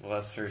 So.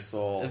 Bless her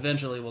soul.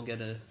 Eventually we'll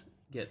get a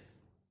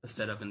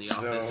setup in the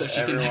office so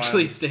she can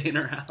actually stay in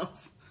her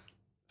house.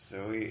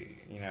 So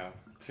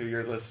to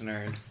your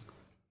listeners,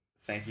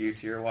 thank you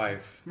to your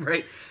wife.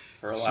 Right.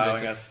 For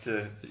allowing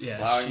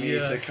allowing me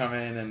to come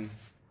in and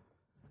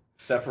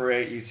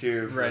separate you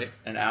two for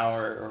an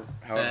hour or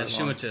however long.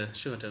 She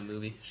went to a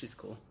movie. She's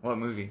cool. What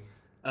movie?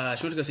 She went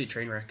to go see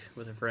Trainwreck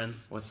with her friend.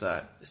 What's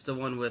that? It's the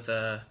one with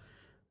Judd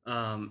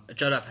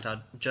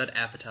Apatow. Judd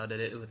Apatow did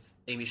it with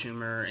Amy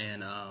Schumer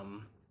and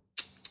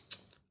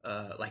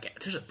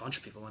there's a bunch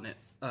of people in it.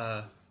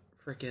 Freaking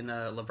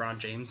LeBron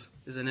James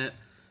is in it.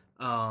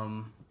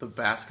 The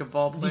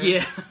basketball player?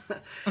 Yeah.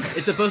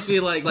 It's supposed to be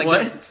like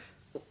What?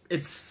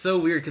 It's so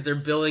weird because they're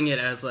billing it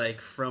as like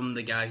from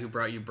the guy who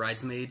brought you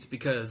Bridesmaids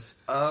because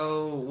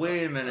Oh,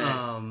 wait a minute.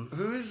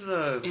 Who's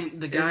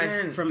the guy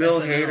isn't from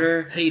Bill SNL.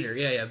 Hader? Hader,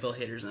 yeah, Bill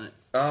Hader's in it.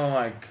 Oh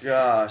my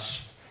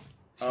gosh.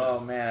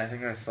 Oh man, I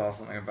think I saw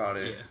something about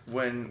it. Yeah.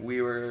 When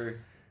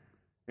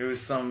it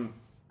was some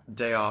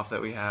day off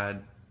that we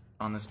had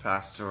on this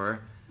past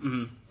tour,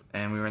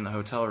 and we were in the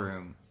hotel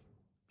room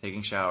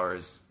taking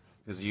showers,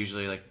 because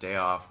usually like day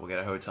off we'll get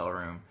a hotel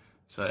room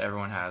so that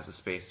everyone has a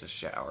space to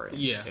shower in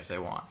if they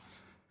want.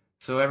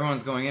 So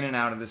everyone's going in and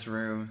out of this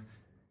room,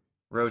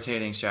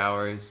 rotating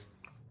showers,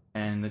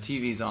 and the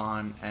TV's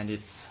on, and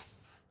it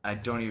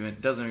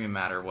doesn't even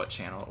matter what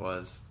channel it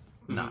was,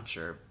 not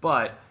sure,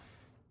 but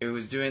it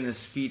was doing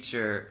this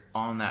feature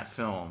on that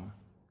film.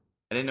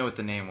 I didn't know what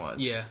the name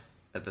was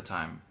at the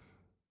time,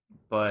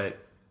 but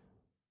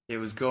it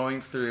was going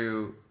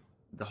through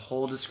the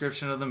whole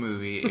description of the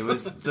movie. It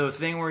was the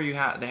thing where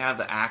they have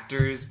the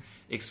actors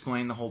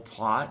explain the whole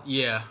plot.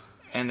 Yeah.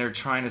 And they're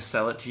trying to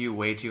sell it to you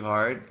way too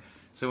hard.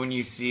 So when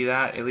you see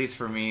that, at least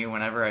for me,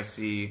 whenever I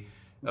see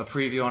a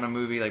preview on a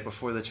movie, like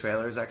before the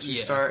trailers actually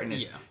start, and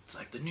it's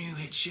like the new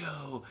hit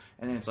show,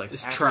 and then it's like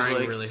it's trying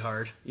like, really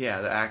hard.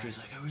 Yeah, the actor's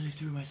like, I really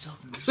threw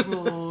myself in this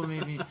role,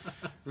 maybe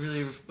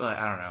really,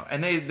 I don't know.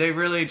 And they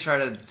really try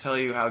to tell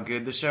you how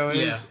good the show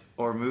is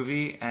or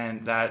movie,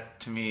 and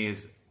that to me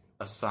is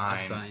a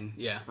sign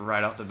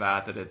right off the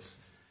bat that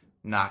it's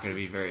not going to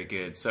be very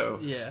good. So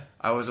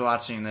I was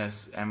watching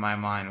this, and my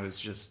mind was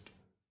just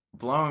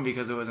blown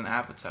because it was an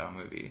Apatow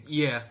movie.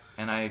 Yeah,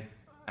 and I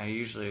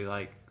usually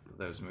like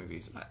those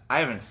movies. I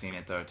haven't seen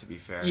it though, to be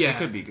fair. It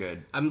could be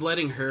good. I'm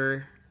letting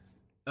her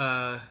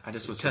I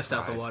just was test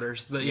surprised. out the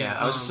waters, but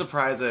I was just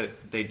surprised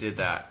that they did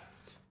that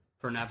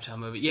for an Apatow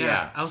movie.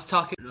 I was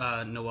talking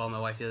to Noelle, my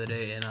wife, the other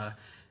day, and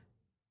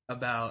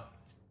about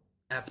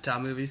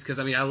Apatow movies, because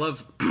I mean I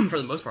love for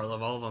the most part I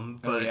love all of them,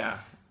 but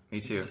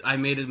me too. I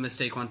made a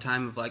mistake one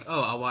time of like,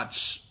 I'll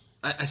watch,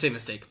 I say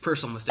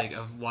personal mistake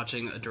of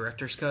watching a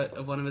director's cut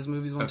of one of his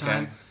movies one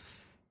time,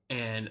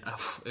 and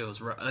it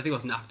was I think it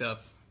was Knocked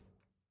Up,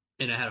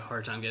 and I had a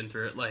hard time getting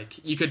through it.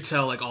 Like, you could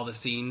tell like all the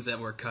scenes that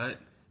were cut.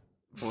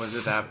 Was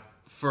it that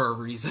for a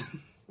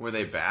reason? Were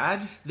they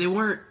bad? They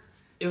weren't.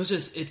 It was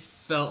just, it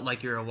felt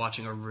like you were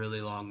watching a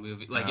really long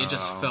movie. Like, it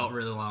just felt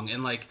really long.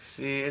 And like,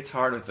 see, it's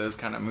hard with those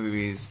kind of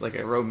movies, like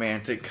a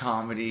romantic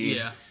comedy.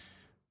 Yeah.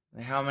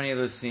 How many of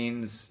those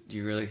scenes do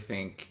you really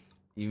think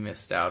you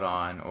missed out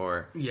on?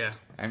 Or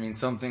I mean,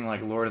 something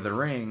like Lord of the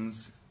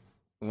Rings,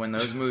 when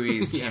those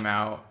movies came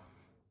out,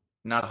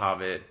 not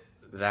Hobbit,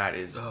 that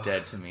is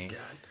dead to me. God.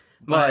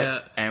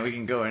 But and we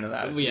can go into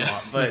that if you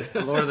want.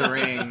 But Lord of the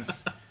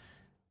Rings,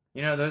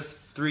 those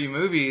 3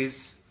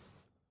 movies,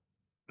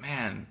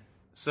 man,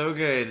 so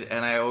good.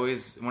 And I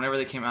always, whenever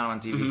they came out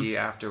on DVD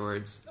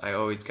afterwards, I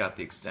always got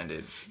the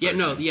extended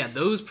version.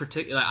 Those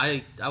particular,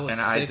 I was and sick,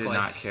 I did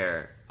not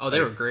care. Oh, they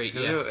were great,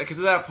 because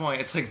at that point,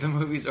 it's like the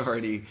movie's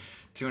already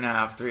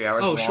 2.5, 3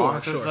 hours long. Sure.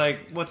 It's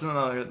like, what's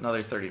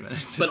another 30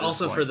 minutes? But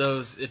also for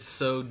those, it's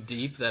so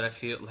deep that I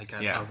feel like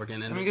we're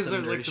getting into because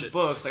some they're nerdy like the shit.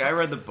 books. Like, I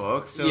read the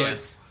books, so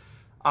it's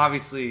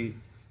obviously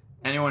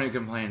anyone who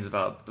complains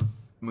about the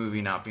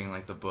movie not being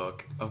like the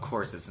book, of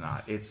course it's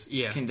not. It's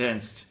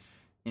condensed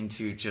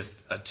into just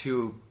a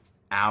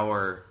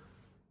 2-hour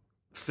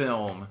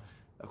film.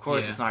 Of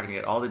course it's not going to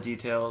get all the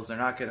details. They're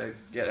not going to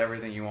get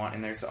everything you want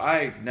in there. So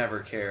I never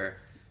care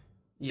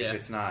if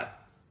it's not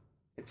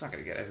going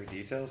to get every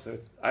detail. So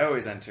I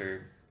always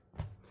enter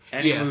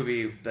any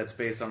movie that's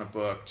based on a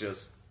book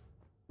just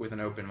with an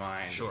open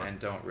mind and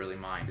don't really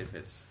mind if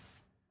it's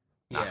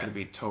not going to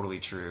be totally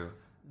true.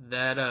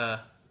 That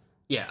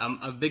I'm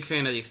a big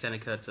fan of the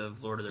extended cuts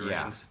of Lord of the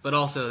Rings, but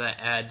also that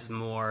adds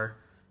more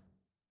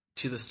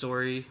to the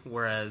story,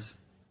 whereas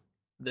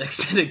the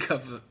extended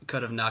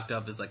cut of Knocked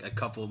Up is like a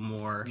couple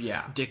more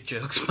dick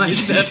jokes by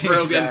Seth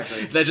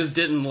Rogen that just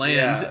didn't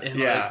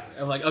land.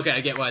 I'm like, okay,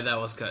 I get why that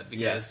was cut,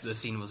 because the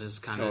scene was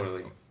just kind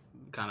of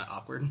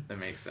awkward. That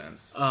makes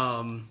sense.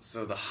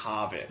 So The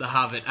Hobbit.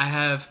 I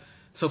have,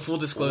 so full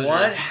disclosure.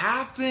 What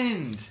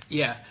happened?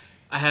 Yeah,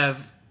 I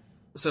have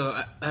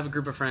a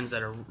group of friends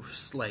that are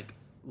like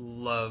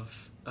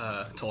love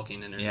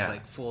Tolkien, and they're just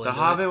like full. The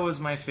Hobbit was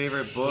my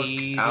favorite book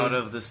out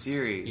of the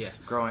series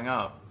growing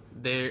up.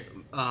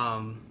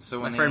 So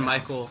my friend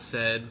Michael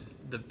said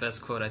the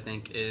best quote I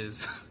think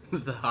is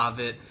the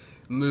Hobbit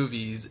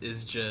movies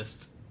is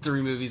just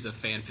 3 movies of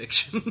fan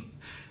fiction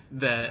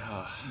that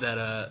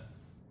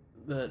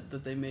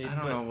they made. I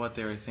don't know what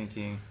they were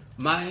thinking.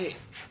 My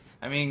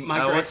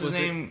what's his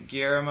name?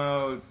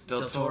 Guillermo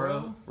del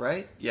Toro,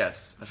 right?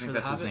 Yes, I think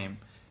that's his name.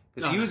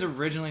 Because he was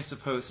originally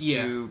supposed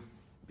to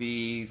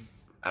be,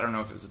 I don't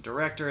know if it was a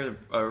director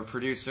or a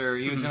producer.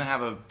 He was going to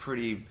have a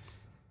pretty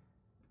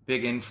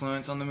big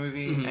influence on the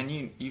movie.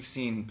 And you've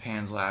seen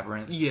Pan's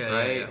Labyrinth,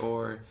 right?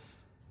 Or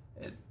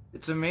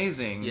it's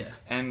amazing. Yeah.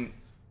 And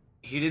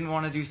he didn't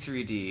want to do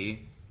 3D.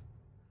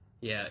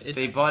 Yeah.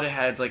 They butt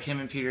heads, like him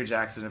and Peter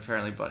Jackson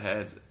apparently butt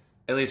heads,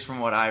 at least from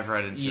what I've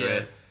read into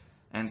it.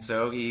 And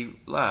so he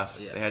left.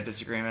 Yeah. They had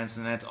disagreements,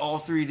 and it's all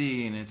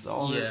 3D, and it's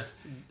all this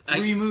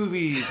 3 I-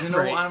 movies. And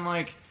Right. I'm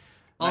like...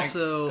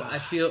 Also, I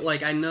feel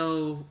like I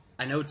know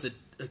it's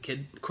a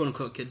kid, quote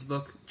unquote, kids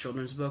book,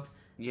 children's book.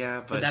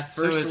 Yeah, but that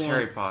so first is one,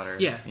 Harry Potter.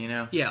 Yeah, you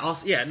know. Yeah.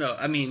 Also, yeah. No,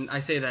 I mean, I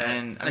say that.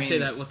 And, I say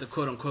that with the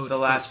quote unquote. The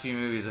last few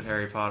movies of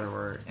Harry Potter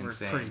were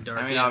insane. pretty dark,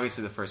 I mean, yeah.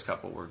 obviously the first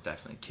couple were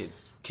definitely kids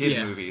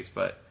Yeah. movies,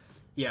 but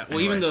Yeah. Well,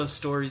 anyway. even those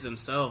stories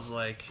themselves,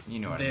 like You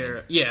know what I they're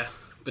mean. yeah.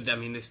 But I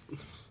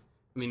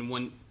mean,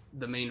 when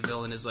the main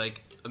villain is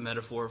like a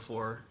metaphor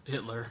for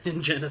Hitler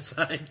and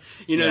genocide.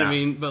 You know what I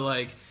Yeah. mean? But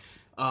like,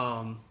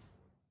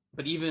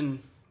 but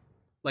even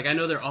like I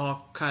know they're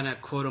all kind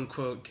of quote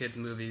unquote kids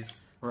movies.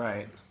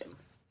 right.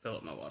 Fill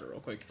up my water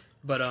real quick.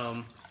 But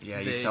Yeah,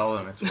 you they- tell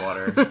them it's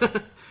water.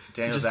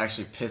 Daniel's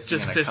actually pissing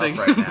just in a pissing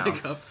cup right in now. the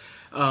cup.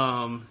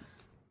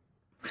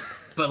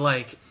 But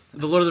like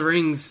the Lord of the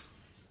Rings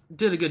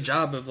did a good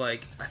job of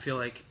like I feel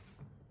like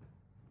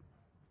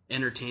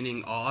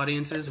entertaining all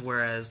audiences,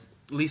 whereas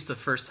at least the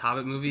first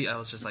Hobbit movie, I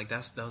was just like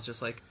that was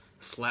just like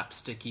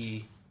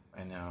slapsticky.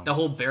 I know. The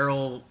whole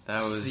barrel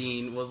That was-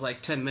 scene was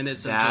like 10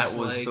 minutes of That just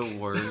was like the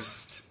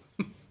worst.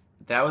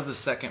 That was the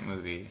second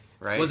movie,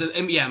 right? was it?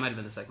 Yeah, it might have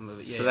been the second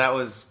movie. Yeah, So yeah. that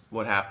was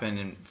what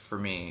happened for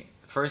me.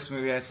 The first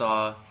movie I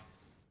saw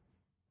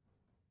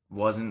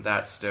wasn't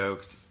that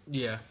stoked.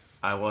 yeah.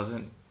 I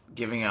wasn't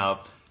giving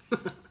up.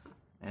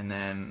 And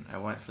then I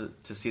went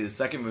to see the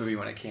second movie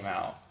when it came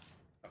out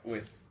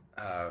with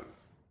one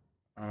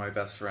of my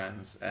best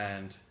friends,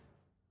 and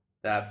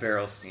that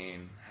barrel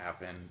scene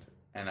happened,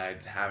 and I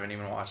haven't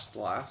even watched the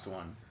last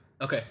one.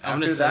 Okay,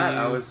 I'm After gonna tell that, you,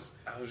 I was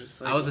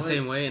just like, I was the what?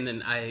 same way, and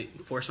then I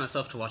forced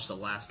myself to watch the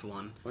last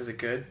one. Was it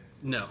good?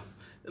 No.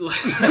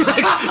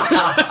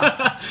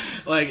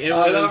 Like it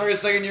I thought for a was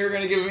second you were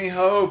gonna give me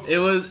hope. it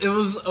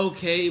was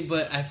okay,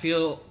 but I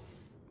feel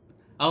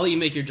I'll let you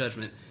make your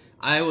judgment.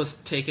 I was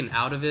taken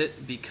out of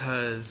it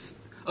because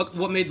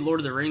what made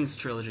Lord of the Rings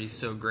trilogy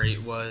so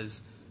great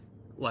was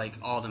like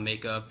all the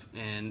makeup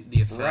and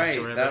the effects Right,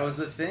 or whatever. that was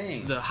the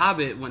thing. The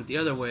Hobbit went the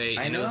other way,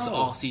 I and it was know.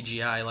 all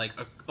CGI, like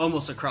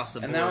almost across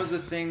the board. And that was the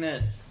thing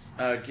that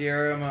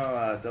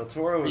Guillermo del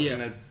Toro was Yeah.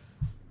 going to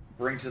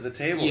bring to the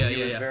table. Yeah, He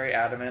yeah, was yeah. very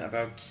adamant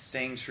about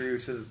staying true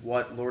to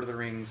what Lord of the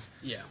Rings,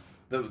 yeah,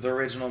 the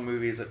original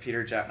movies that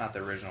not the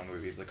original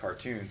movies, the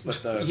cartoons,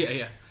 but the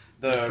yeah.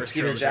 the first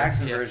Peter trilogy,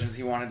 Jackson yeah. versions.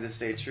 He wanted to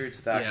stay true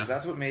to that Yeah. because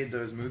that's what made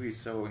those movies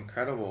so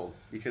incredible.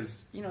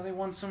 Because they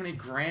won so many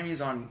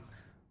Grammys on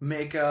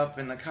makeup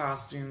and the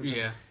costumes.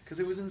 Yeah. because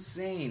it was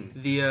insane.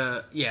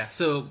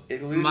 So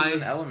It loses my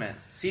an element.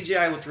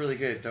 CGI looked really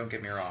good. Don't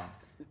get me wrong.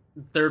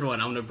 third one,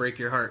 I'm gonna break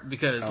your heart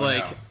because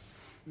Oh,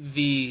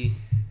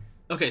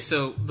 no.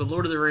 so the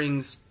Lord of the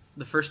Rings,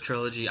 the first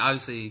trilogy,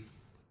 obviously,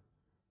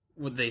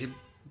 they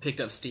picked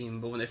up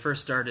steam, but when they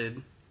first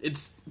started,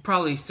 it's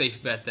probably a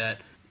safe bet that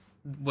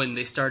when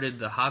they started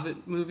the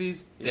Hobbit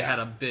movies, they Yeah. had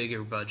a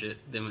bigger budget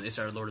than when they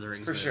started Lord of the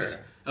Rings For movies. sure.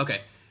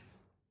 Okay.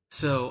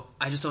 So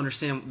I just don't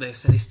understand. They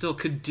said they still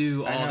could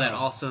do I know.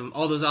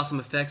 all those awesome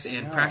effects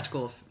and know.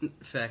 practical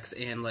effects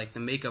and like the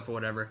makeup or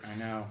whatever. I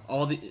know.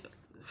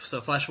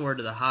 So flash forward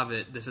to the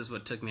Hobbit. This is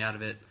what took me out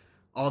of it.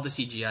 All the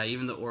CGI,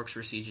 even the orcs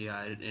were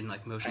CGI in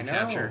like motion I know.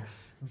 capture.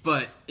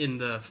 But in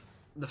the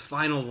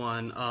final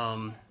one,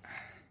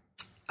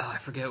 I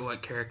forget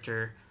what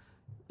character.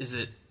 Is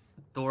it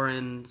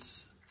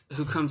Thorin's?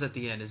 Who comes at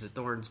the end? Is it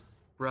Thorin's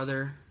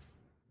brother?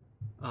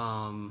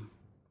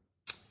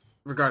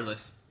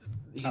 Regardless,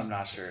 I'm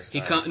not sure. he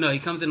Sorry. he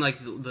comes in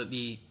like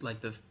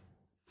the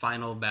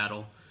final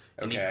battle,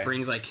 and Okay. he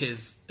brings like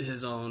his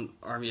own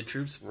army of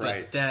troops.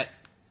 Right. But that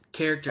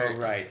character, Oh,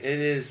 right. It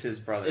is his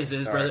brother. Is it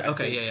his Sorry, brother? I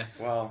Okay, think-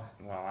 yeah. Well,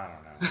 I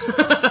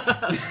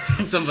don't know.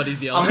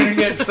 somebody's yelling. I'm gonna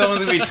get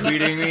someone's gonna be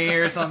tweeting me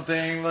or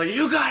something like,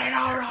 "You got it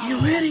all wrong,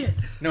 You idiot!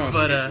 No one's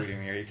But, gonna be tweeting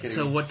me. Are you kidding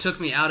So me? what took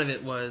me out of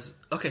it was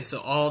so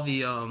all of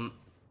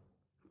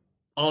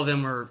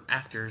them were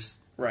actors,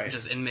 Right.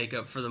 Just in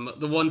makeup for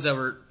the ones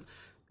that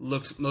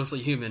looked mostly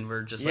human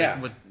were just Yeah.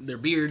 like with their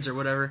beards or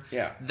whatever.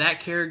 Yeah. That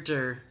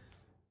character,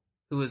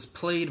 who was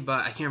played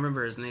by I can't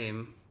remember his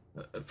name,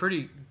 a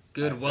pretty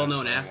good, I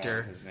well-known definitely actor,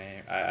 want his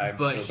name. I'm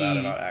but so bad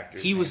about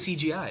actors. he was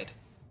names. CGI'd.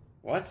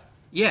 What?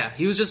 Yeah,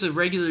 he was just a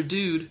regular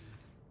dude,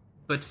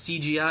 but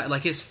CGI.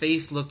 Like his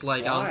face looked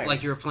like Why?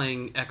 like you were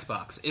playing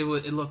Xbox. It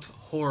looked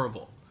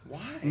horrible. Why?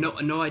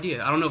 No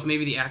idea. I don't know if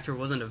maybe the actor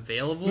wasn't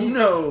available.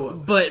 No.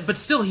 But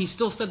still, he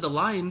still said the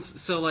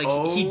lines. So like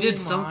he did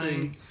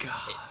something. Gosh.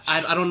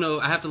 I don't know.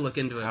 I have to look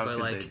into it. How but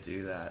could like, they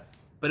do that?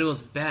 but it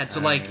was bad. So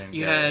I don't like even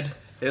you get had.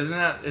 it.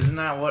 Isn't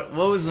that what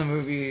was the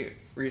movie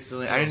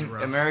recently? I was didn't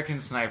rough. American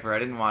Sniper. I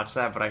didn't watch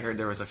that, but I heard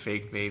there was a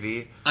fake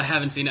baby. I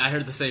haven't seen it. I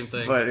heard the same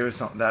thing. But it was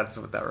something. That's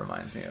what that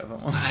reminds me of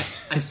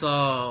almost. I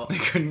saw. They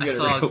couldn't I get a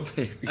saw. real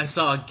baby. I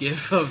saw a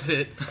GIF of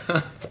it.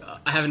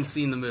 I haven't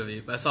seen the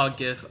movie, but I saw a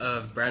GIF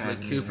of Bradley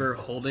haven't Cooper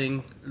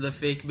holding the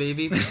fake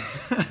baby.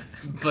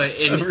 But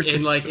So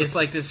in like it's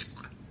like this.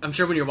 I'm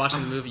sure when you're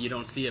watching the movie you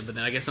don't see it, but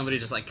then I guess somebody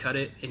just like cut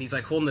it, and he's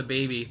like holding the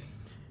baby,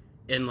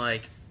 and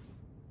like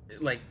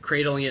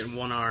cradling it in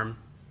one arm,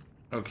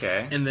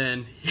 Okay. And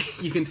then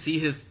you can see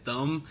his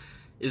thumb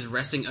is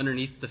resting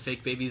underneath the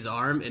fake baby's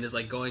arm and is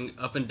like going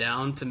up and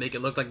down to make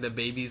it look like the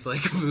baby's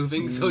like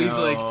moving. So he's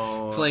like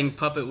playing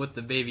puppet with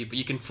the baby, but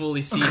you can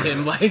fully see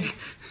him like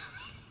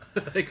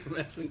like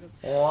messing up.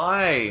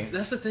 Why?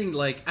 That's the thing.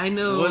 Like, I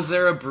know. Was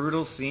there a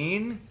brutal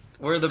scene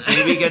where the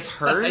baby gets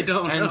hurt? I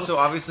don't know. And so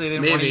obviously they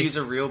didn't want to Maybe. use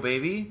a real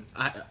baby?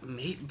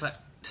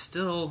 But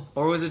still.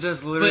 Or was it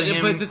just literally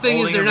him But the thing is,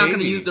 holding they're a not going to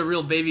baby? use the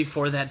real baby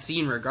for that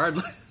scene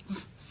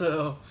regardless.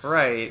 So.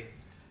 Right.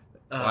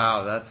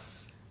 Wow,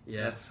 that's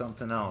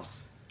something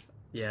else.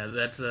 Yeah,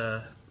 that's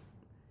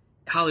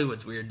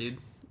Hollywood's weird, dude.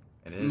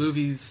 It is.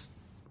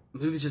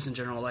 Movies just in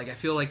general. Like, I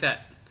feel like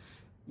that.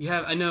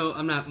 I know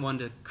I'm not one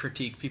to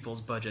critique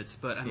people's budgets,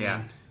 but I mean,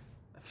 I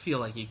feel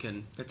like you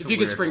can. It's if a you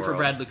could weird spring for world.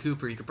 Bradley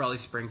Cooper, you could probably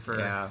spring for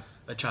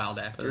a child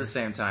But actor. at the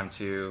same time,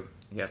 too,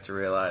 you have to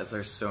realize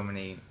there's so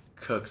many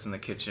cooks in the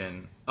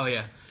kitchen. Oh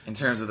yeah, In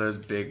terms of those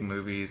big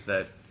movies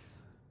that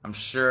I'm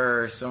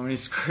sure so many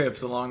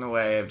scripts along the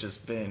way have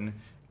just been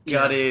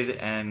gutted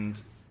and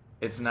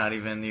it's not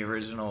even the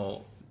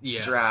original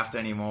draft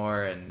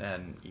anymore,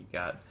 and you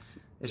got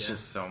it's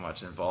just so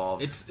much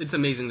involved. It's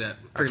amazing that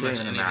pretty much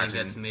can't anything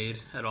imagine. gets made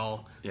at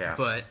all. Yeah.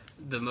 But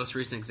the most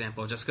recent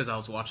example, just because I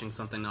was watching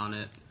something on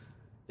it,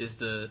 is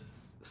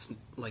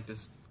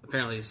this.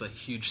 Apparently, it's a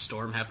huge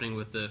storm happening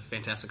with the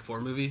Fantastic Four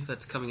movie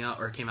that's coming out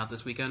or came out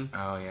this weekend.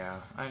 Oh yeah,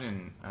 I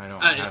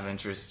don't have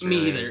interest. Me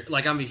really. either.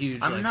 Like, I'm a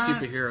huge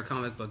superhero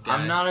comic book guy.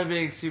 I'm not a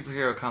big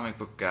superhero comic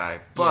book guy,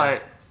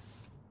 but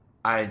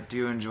I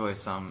do enjoy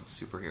some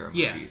superhero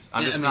movies.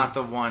 I'm just not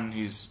the one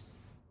who's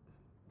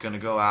gonna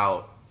go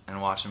out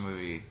and watch a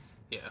movie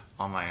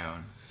on my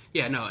own.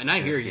 Yeah, no, and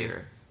I hear you.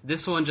 theater.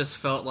 This one just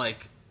felt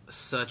like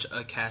such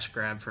a cash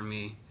grab for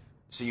me.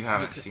 So you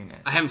haven't seen it?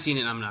 I haven't seen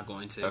it and I'm not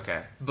going to.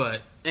 Okay.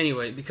 But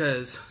anyway,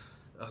 because...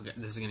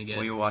 this is going to get...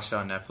 Will you watch it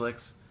on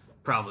Netflix?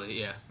 Probably,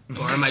 yeah.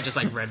 Or I might just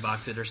like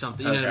Redbox it or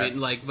something. You know what I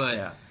mean? Like,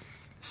 but...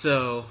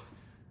 So,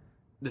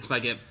 this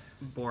might get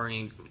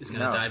boring. It's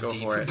going to dive go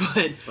deep. for it.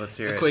 But Let's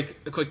hear a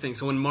quick thing.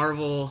 So when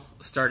Marvel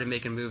started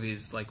making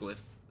movies, like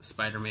with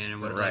Spider-Man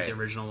and whatever, like the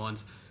original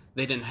ones,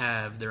 they didn't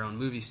have their own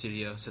movie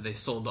studio, so they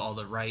sold all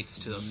the rights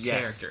to those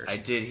characters. I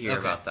did hear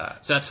about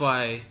that. So that's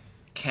why...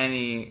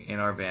 Kenny in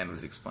our band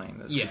was explaining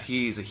this because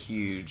he's a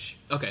huge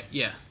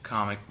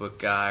comic book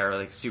guy or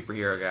like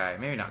superhero guy.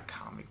 Maybe not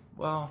comic.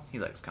 Well, he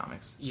likes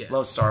comics. Yeah,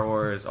 loves Star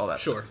Wars, all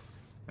that. Stuff.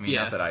 I mean,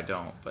 not that I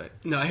don't, but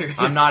no, I hear you.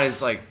 I'm not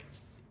as like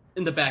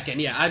in the back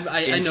end. Yeah,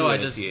 I know. I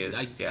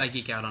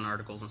geek out on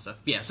articles and stuff.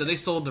 Yeah, so they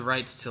sold the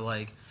rights to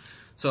like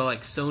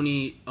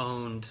Sony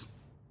owned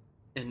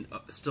and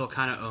still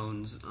kind of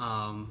owns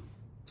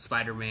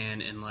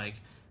Spider-Man and like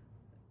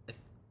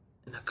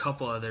and a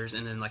couple others,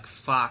 and then like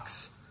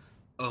Fox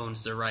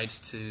owns the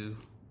rights to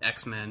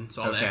X-Men,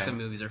 so all the X-Men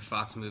movies are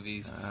Fox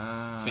movies.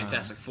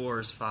 Fantastic Four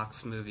is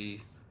Fox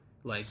movie,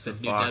 like so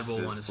the new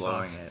Deadpool one is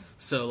Fox.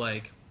 So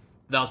like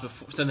that was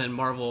before. So then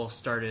Marvel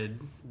started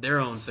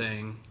their own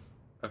thing.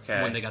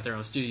 When they got their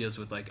own studios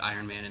with like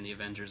Iron Man and the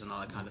Avengers and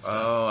all that kind of stuff.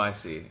 Oh, I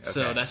see. Okay.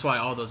 So that's why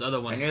all those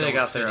other ones. I knew they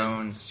got their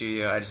own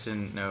studio. I just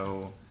didn't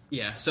know.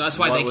 Yeah, so that's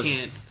why they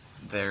can't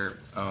their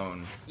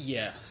own.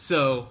 Yeah,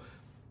 so.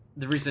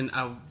 The reason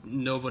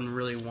no one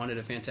really wanted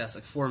a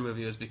Fantastic Four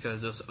movie was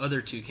because those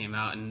other two came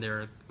out and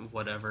they're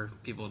whatever,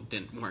 people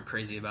weren't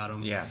crazy about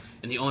them. Yeah.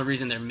 And the only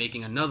reason they're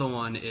making another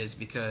one is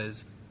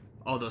because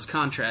all those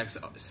contracts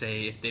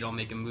say if they don't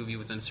make a movie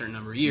within a certain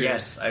number of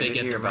years, they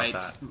get the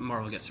rights.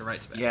 Marvel gets the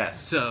rights back.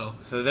 Yes. So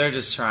they're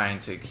just trying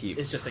to keep.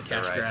 It's just a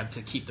cash grab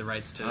to keep the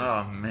rights to.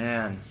 Oh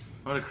man,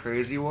 what a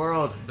crazy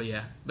world.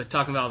 But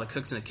talking about all the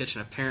cooks in the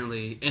kitchen,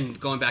 apparently, and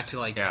going back to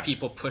like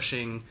people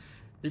pushing.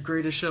 The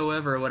greatest show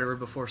ever or whatever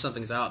before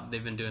something's out.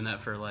 They've been doing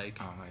that for like...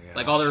 Oh my gosh.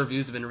 Like all the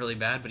reviews have been really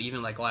bad, but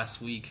even like last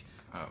week...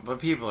 but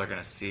people are going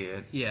to see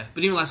it. Yeah,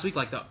 but even last week,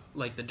 like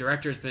the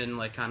director's been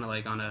like kind of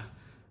like on a...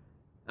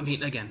 I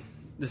mean, again,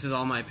 this is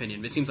all my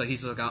opinion, but it seems like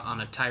he's like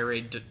on a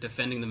tirade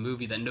defending the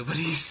movie that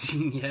nobody's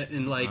seen yet.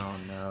 And like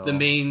the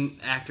main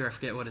actor, I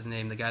forget what his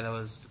name, the guy that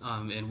was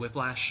in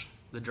Whiplash,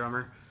 the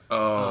drummer.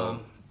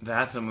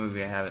 That's a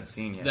movie I haven't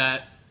seen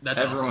yet. That's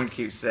everyone awesome.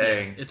 Keeps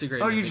saying, it's a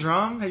great movie. movie. You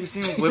drum? Have you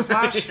seen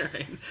Whiplash?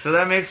 Right. So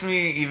that makes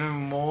me even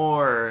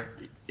more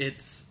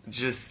it's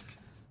just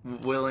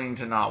willing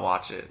to not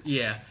watch it.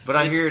 Yeah. But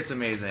I hear it's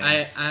amazing.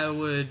 I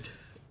would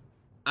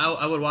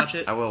watch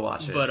it. I will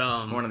watch it. But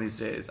one of these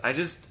days. I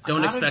just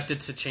don't expect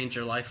it to change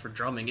your life for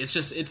drumming. It's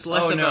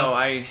less about... no,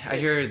 I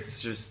hear it's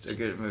just a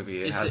good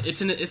movie.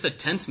 It's a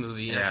tense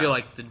movie, and I feel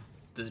like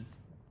the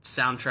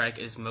soundtrack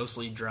is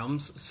mostly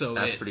drums, so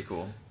that's pretty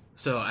cool.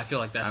 So I feel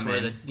like that's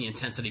where the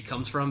intensity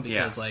comes from,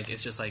 because like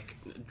it's just like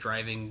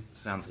driving.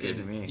 Sounds good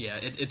to me. Yeah,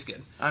 it's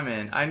good. I'm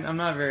in. I'm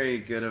not very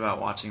good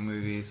about watching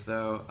movies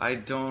though. I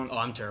don't. Oh,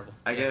 I'm terrible.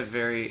 I get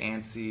very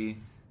antsy.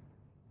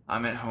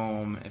 I'm at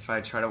home. If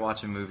I try to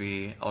watch a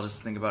movie, I'll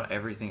just think about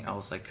everything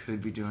else I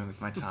could be doing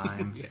with my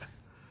time.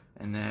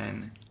 And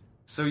then,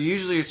 so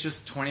usually it's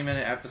just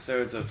 20-minute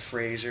episodes of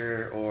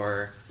Frasier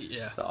or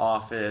The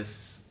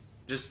Office.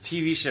 just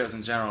TV shows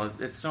in general,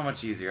 it's so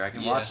much easier. I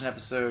can watch an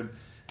episode,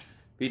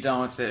 be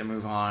done with it, and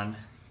move on,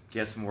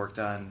 get some work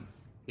done.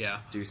 Yeah.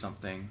 Do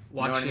something.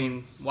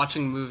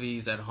 Watching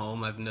movies at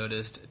home, I've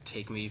noticed,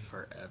 take me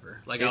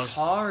forever. Like it's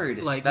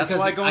hard. Like that's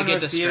why going to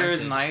the theater is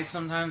distracted. nice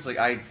sometimes. Like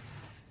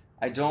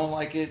I don't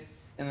like it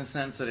in the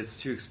sense that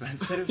it's too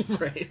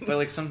expensive. Right. But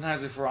like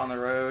sometimes if we're on the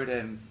road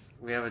and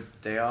we have a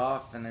day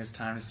off and there's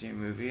time to see a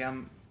movie,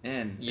 I'm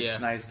in. Yeah.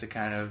 It's nice to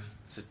kind of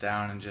sit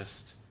down and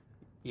just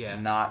Yeah.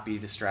 not be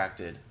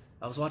distracted.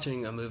 I was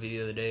watching a movie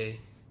the other day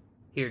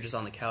here, just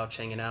on the couch,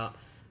 hanging out.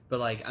 But,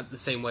 like, the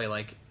same way,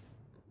 like,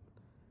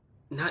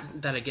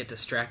 not that I get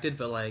distracted,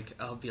 but, like,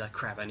 I'll be like,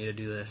 crap, I need to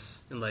do this.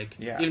 And, like,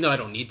 even though I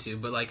don't need to,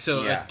 but, like,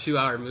 so a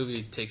 2-hour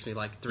movie takes me,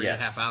 like,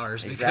 3.5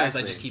 hours because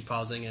I just keep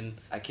pausing and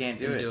I can't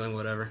do and it. doing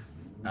whatever.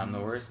 I'm the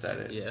worst at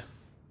it. Yeah.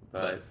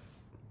 But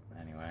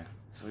anyway,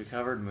 so we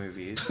covered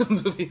movies.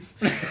 Movies.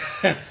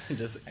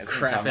 Just As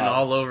we're talking crapping about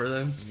all over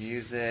them.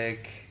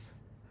 Music.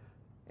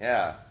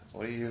 Yeah.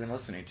 What have you been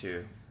listening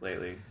to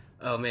lately?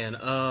 Oh, man.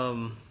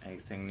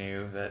 Anything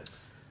new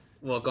that's...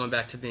 Well, going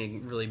back to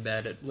being really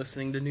bad at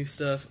listening to new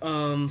stuff.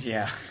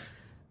 Yeah.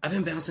 I've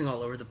been bouncing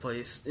all over the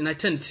place, and I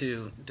tend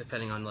to,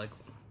 depending on like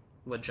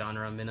what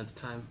genre I'm in at the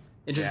time.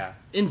 And just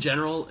in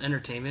general,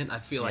 entertainment, I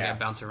feel like I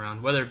bounce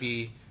around. Whether it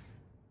be,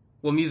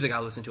 well, music I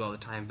listen to all the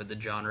time, but the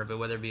genre. But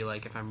whether it be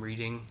like if I'm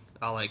reading,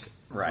 I'll like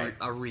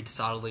I'll read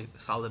solidly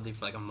for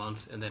like a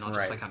month, and then I'll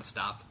just like kind of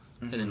stop,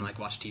 and then like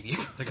watch TV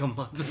for like a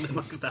month, and then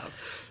like stop.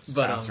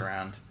 But bounce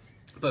around.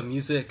 But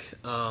music,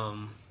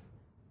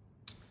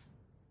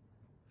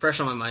 fresh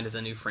on my mind is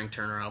a new Frank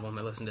Turner album.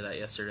 I listened to that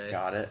yesterday.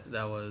 Got it.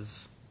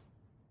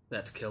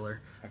 That's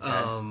killer. Okay.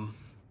 I'm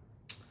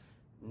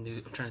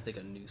trying to think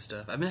of new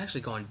stuff. I've been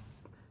actually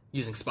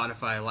using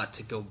Spotify a lot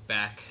to go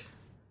back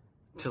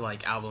to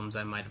like albums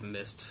I might have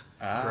missed.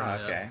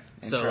 Okay.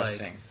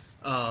 Interesting.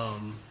 So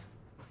like,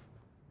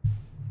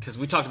 because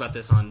we talked about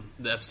this on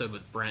the episode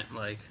with Brent,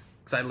 like,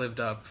 because I lived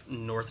up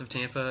north of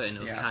Tampa, and it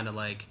was kind of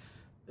like,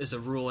 it's a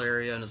rural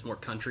area and it's more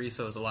country,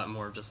 so it was a lot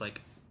more just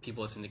like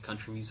people listening to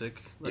country music,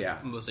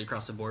 like, mostly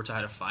across the board. So I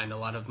had to find a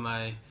lot of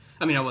my.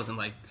 I mean, I wasn't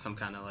like some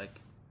kind of like,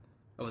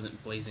 I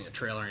wasn't blazing a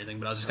trail or anything,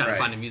 but I was just kind of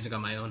finding music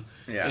on my own.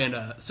 Yeah.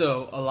 And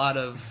so a lot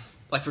of,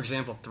 like, for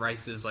example,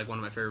 Thrice is like one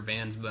of my favorite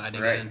bands, but I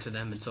didn't get into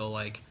them until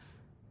like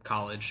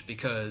college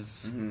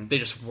because they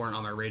just weren't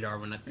on my radar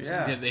when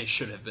they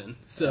should have been.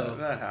 So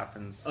that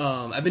happens.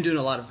 I've been doing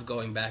a lot of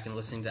going back and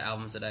listening to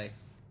albums that I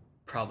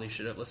probably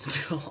should have listened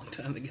to a long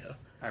time ago.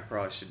 I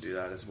probably should do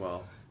that as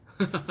well.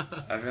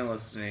 I've been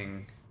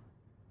listening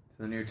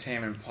to the new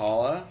Tame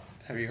Impala.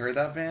 Have you heard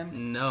that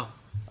band? No.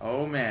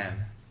 Oh,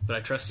 man. But I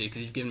trust you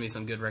because you've given me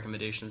some good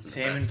recommendations. In the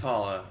Tame past.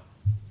 Impala.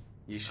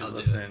 You should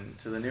listen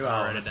to the new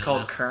album. It's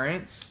called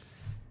Currents.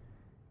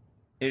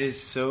 It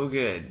is so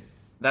good.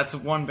 That's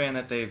one band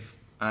that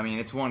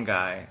it's one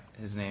guy.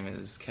 His name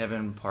is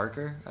Kevin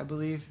Parker, I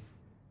believe.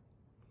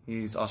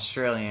 He's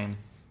Australian.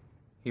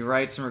 He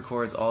writes and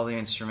records all the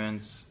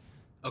instruments.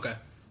 Okay.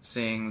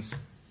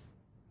 Sings.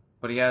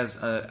 But he has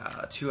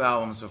 2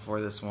 albums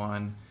before this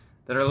one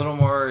that are a little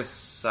more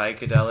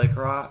psychedelic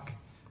rock.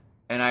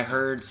 And I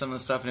heard some of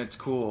the stuff and it's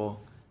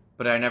cool,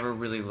 but I never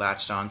really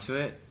latched onto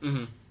it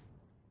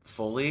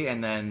fully.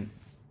 And then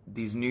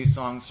these new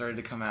songs started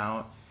to come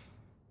out,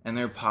 and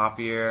they're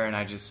poppier, and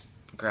I just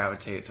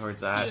gravitate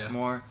towards that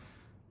more.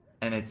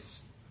 And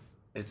it's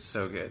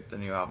so good. The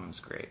new album's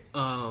great.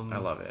 I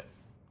love it.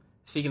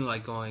 Speaking of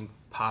like going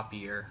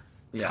poppier,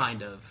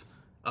 kind of.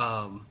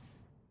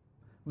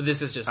 But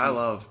this is just... I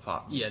love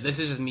pop music. Yeah, this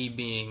is just me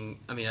being...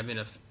 I mean, I've been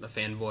a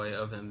fanboy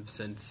of him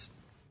since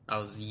I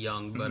was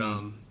young, but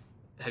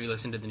have you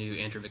listened to the new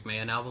Andrew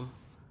McMahon album?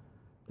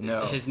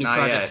 No, his new not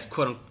project's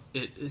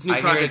yet. His new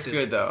I project hear it's is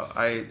good, though.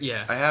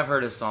 I have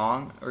heard a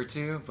song or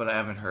two, but I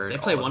haven't heard They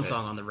play all one of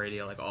song on the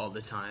radio like all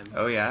the time.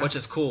 Oh, yeah? Which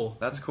is cool.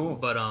 That's cool.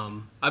 But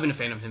I've been a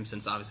fan of him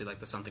since, obviously, like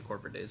the Something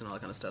Corporate days and all that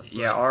kind of stuff.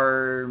 Yeah,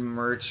 our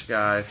merch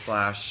guy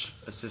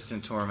 /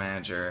 assistant tour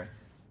manager,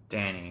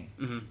 Danny,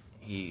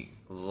 he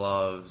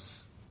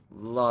loves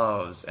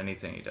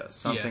anything he does.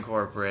 Something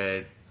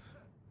Corporate,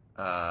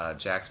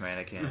 Jack's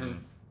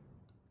Mannequin.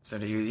 So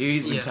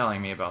he's been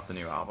telling me about the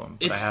new album,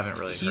 but I haven't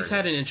really heard it. He's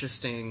had an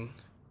interesting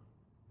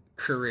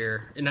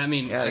career. And I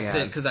mean, I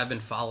say it because I've been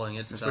following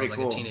it since I was like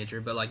a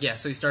teenager. But like,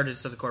 so he started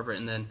Something Corporate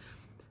and then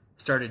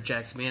started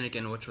Jack's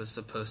Mannequin, which was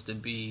supposed to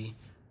be...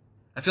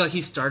 I feel like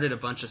he started a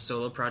bunch of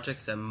solo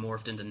projects that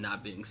morphed into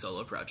not being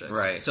solo projects.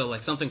 Right. So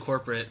like Something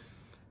Corporate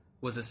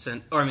was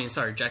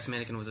Jack's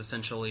Mannequin was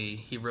essentially,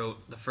 he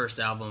wrote the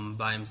first album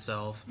by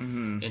himself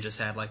and just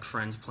had like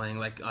friends playing,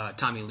 like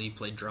Tommy Lee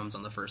played drums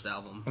on the first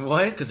album.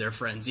 What? Because they're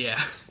friends,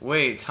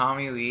 Wait,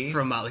 Tommy Lee?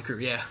 From Motley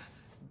Crue,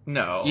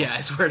 No. Yeah,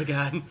 I swear to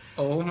God.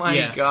 Oh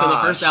my god. So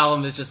the first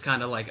album is just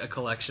kind of like a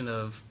collection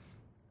of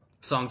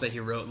songs that he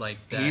wrote like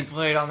that. He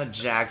played on the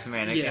Jack's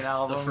Mannequin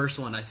album? The first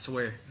one, I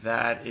swear.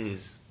 That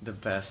is the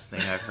best thing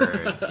I've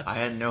heard. I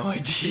had no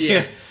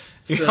idea.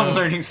 I'm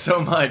learning so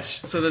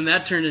much. So then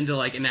that turned into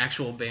like an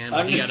actual band.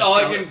 I'm just all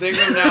I can think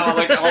of now.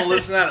 Like I want to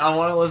listen to that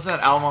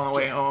album on the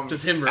way home.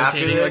 Just him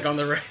rotating like on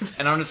the right.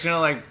 And I'm just gonna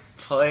like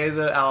play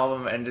the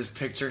album and just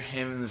picture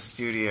him in the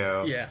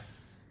studio. Yeah.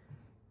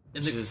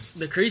 And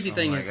the crazy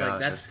thing is like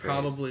that's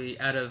probably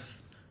out of.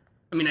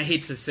 I mean, I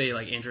hate to say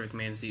like Andrew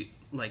McMahon's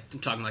I'm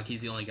talking like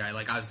he's the only guy.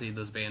 Like obviously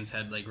those bands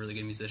had like really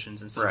good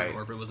musicians and stuff. Right.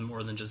 Corporate was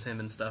more than just him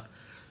and stuff.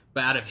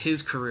 But out of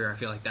his career, I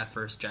feel like that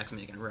first Jackson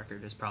Macon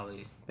record is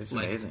probably... It's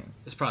amazing.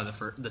 It's probably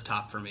the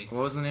top for me.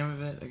 What was the name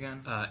of it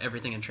again?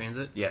 Everything in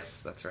Transit.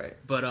 Yes, that's right.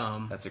 But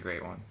that's a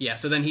great one. Yeah,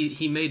 so then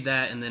he made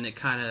that, and then it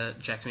kind of...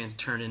 Jackson Macon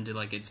turned into,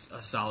 like, it's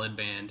a solid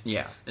band.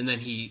 Yeah. And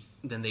then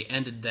they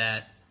ended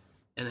that,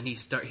 and then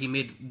he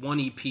made one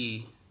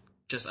EP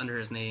just under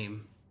his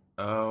name.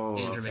 Oh,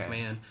 Andrew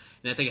McMahon.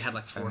 And I think it had,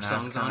 like, 4 songs on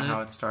it. That's kind of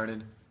how it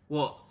started?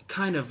 Well...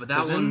 Kind of, but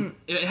that one...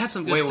 It had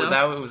some good stuff.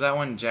 Wait, was that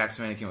when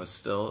Jackson Mannequin was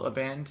still a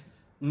band?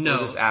 No. Or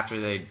was this after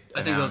they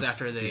I think it was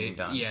after they...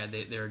 Yeah,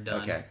 they were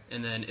done. Okay.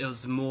 And then it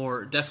was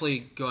more... Definitely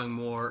going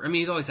more... I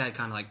mean, he's always had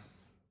kind of like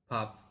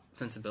pop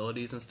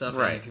sensibilities and stuff.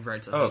 Right. Like he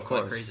writes of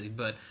course. Like crazy.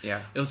 But yeah.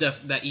 It was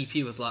that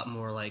EP was a lot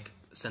more like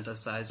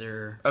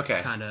synthesizer...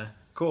 Okay. Kind of...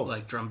 Cool.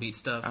 Like drum beat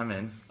stuff. I'm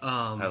in.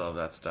 I love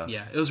that stuff.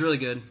 Yeah, it was really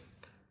good.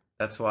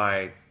 That's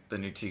why the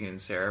new Tegan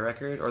and Sarah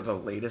record, or the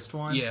latest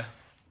one... Yeah.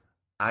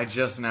 I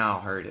just now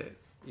heard it.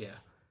 Yeah.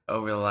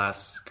 Over the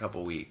last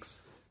couple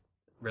weeks.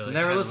 Really?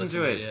 Never listened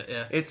to it. Yet,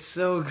 yeah. It's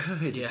so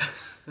good. Yeah.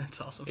 That's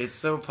awesome. It's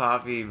so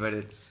poppy, but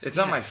it's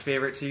not my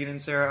favorite Tegan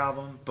and Sarah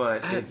album,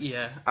 but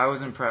I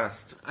was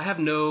impressed. I have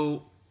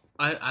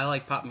I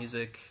like pop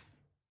music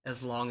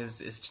as long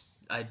as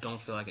I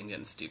don't feel like I'm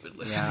getting stupid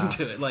listening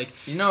to it. Like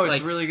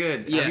it's really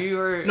good. Yeah. Have you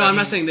heard, I'm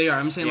not saying they are.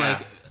 I'm saying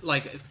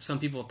like some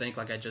people think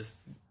like I just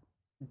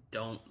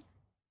don't.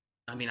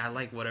 I mean, I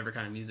like whatever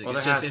kind of music. Well,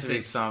 there has to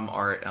be some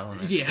art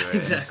element to it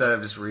exactly. instead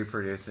of just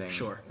reproducing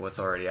what's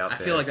already out there.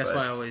 I feel like that's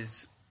why I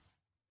always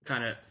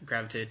kind of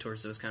gravitated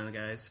towards those kind of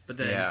guys. But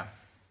then,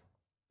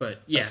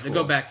 to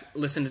go back,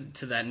 listen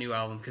to that new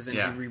album, because then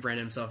he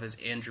rebranded himself as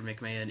Andrew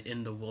McMahon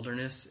in the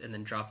Wilderness, and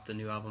then dropped the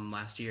new album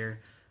last year.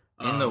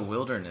 In the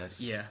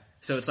Wilderness? Yeah.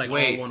 So it's like all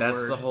one word.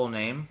 That's the whole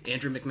name?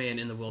 Andrew McMahon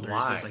in the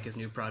Wilderness is like his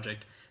new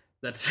project.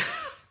 That's...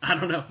 I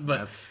don't know,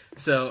 but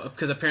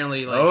because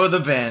apparently, like,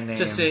 the band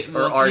names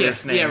or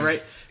artist names. Yeah,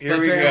 right.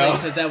 Here we go.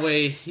 Because that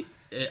way,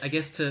 I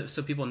guess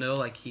so people know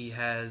like he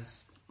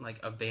has like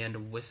a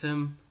band with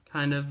him,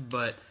 kind of.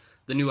 But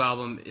the new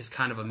album is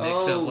kind of a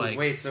mix of like.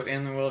 Wait, so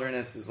In the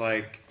Wilderness is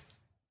like.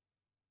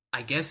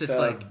 I guess it's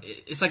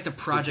like the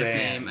project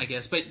name, I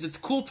guess. But the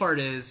cool part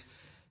is,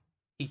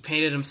 he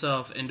painted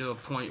himself into a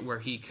point where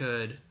he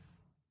could.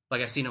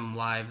 Like, I've seen him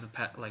live the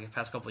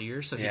past couple of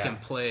years, so he can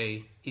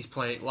play. He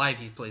plays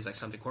like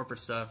something corporate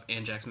stuff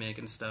and Jackson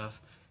Mannequin stuff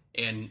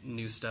and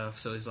new stuff.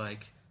 So he's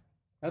like,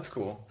 that's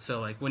cool. So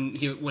like when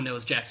it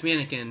was Jackson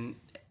Mannequin,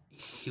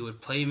 he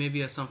would play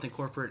maybe a something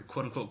corporate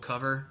quote unquote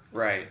cover,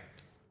 right?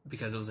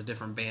 Because it was a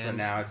different band.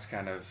 But now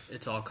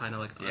it's all kind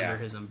of like under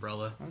his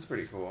umbrella. That's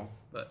pretty cool.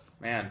 But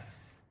man,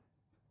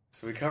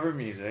 so we cover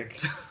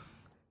music.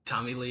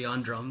 Tommy Lee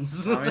on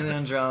drums. Tommy Lee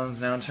on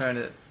drums. Now I'm trying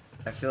to.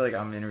 I feel like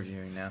I'm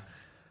interviewing now.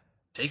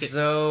 Take it.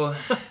 So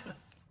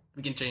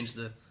we can change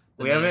the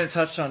we name. Haven't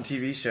touched on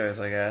TV shows,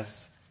 I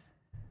guess.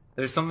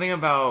 There's something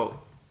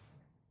about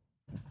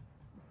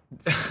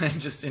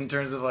just in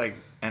terms of like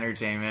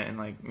entertainment and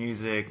like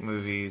music,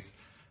 movies,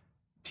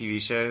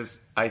 TV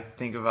shows, I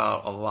think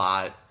about a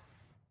lot.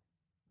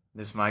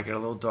 This might get a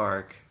little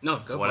dark. No,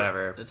 go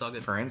whatever. For it. It's all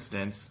good. For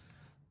instance,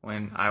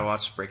 when I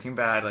watched Breaking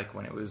Bad, like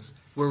when it was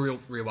we're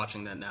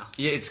rewatching that now.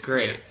 Yeah, it's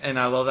great. Yeah. And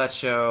I love that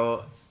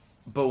show.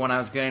 But when I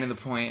was getting to the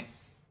point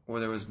where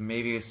there was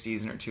maybe a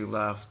season or 2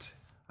 left,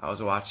 I was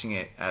watching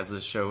it as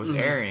the show was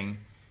airing,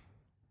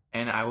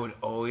 and I would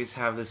always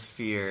have this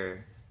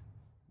fear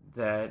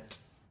that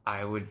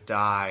I would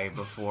die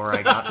before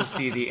I got to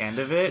see the end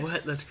of it.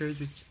 What? That's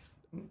crazy.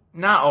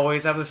 Not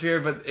always have the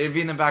fear, but it'd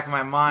be in the back of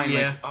my mind,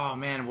 like, oh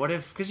man, what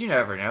if, because you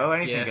never know,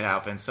 anything could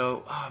happen,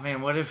 so, oh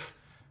man, what if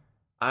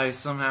I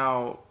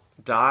somehow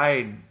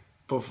died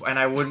and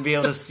I wouldn't be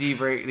able to see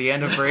the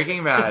end of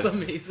Breaking Bad. That's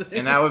amazing.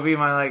 And that would be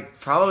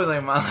probably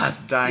my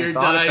last dying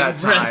thought at that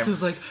time. Breath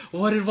is like,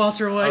 what did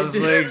Walter White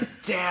do? I was like,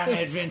 damn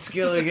it, Vince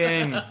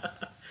Gilligan.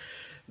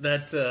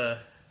 That's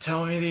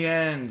tell me the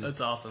end.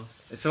 That's awesome.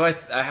 So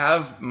I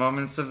have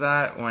moments of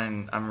that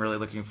when I'm really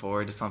looking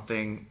forward to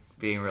something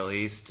being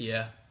released.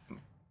 Yeah.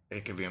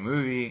 It could be a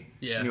movie,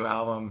 new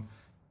album.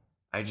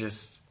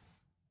 Is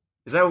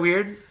that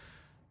weird?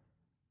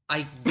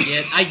 I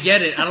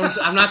get it.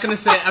 I'm not gonna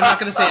say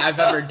I've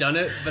ever done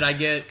it, but I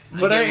get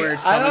where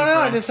it's coming from. I don't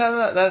know. I just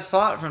have that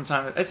thought from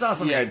time. It's not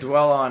something I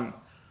dwell on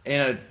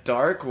in a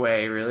dark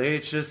way, really.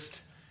 It's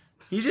just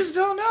you just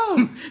don't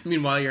know.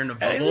 Meanwhile, you're in a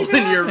bubble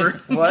in your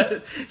room.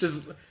 What?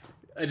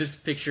 I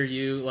just picture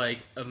you like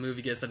a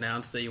movie gets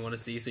announced that you want to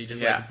see, so you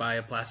just like buy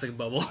a plastic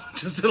bubble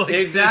just to like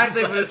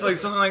exactly. But it's like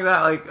something like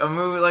that, like a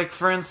movie, like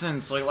for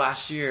instance, like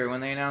last year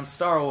when they announced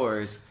Star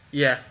Wars.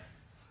 Yeah.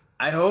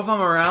 I hope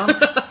I'm around.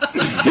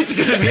 It's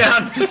gonna be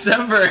out in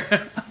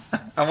December.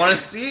 I want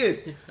to see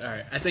it. All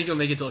right, I think you'll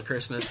make it till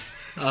Christmas.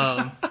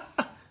 I'll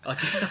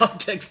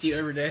text you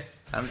every day.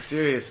 I'm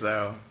serious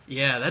though.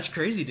 Yeah, that's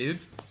crazy, dude.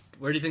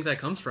 Where do you think that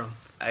comes from?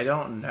 I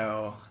don't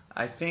know.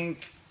 I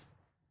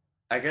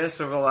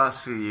guess over the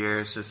last few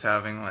years, just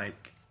having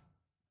like,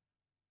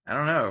 I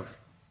don't know,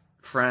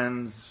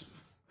 friends,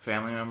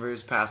 family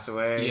members pass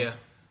away. Yeah.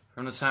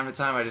 From the time to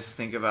time, I just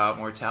think about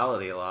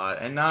mortality a lot,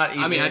 and not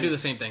even. I mean, I do the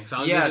same thing.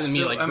 So Yeah, this isn't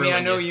me like. I mean,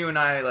 I know you. you and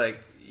I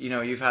like. You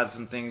know, you've had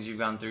some things you've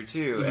gone through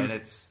too, Mm-hmm. and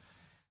it's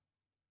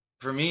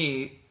for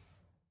me,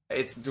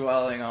 it's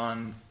dwelling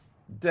on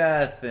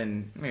death,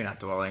 and maybe not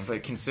dwelling,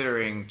 but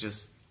considering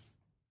just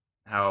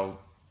how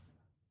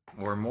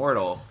we're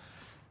mortal.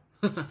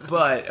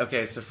 But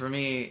okay, so for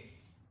me,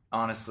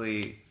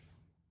 honestly,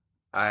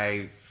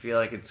 I feel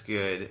like it's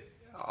good.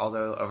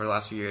 Although over the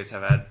last few years,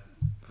 I've had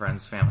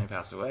friends, family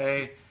pass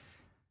away.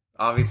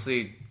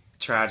 Obviously,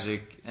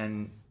 tragic,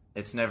 and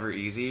it's never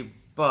easy.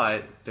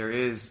 But there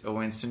is a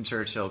Winston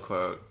Churchill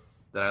quote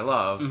that I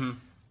love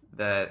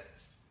that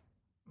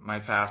my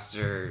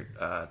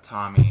pastor,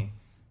 Tommy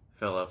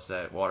Phillips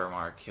at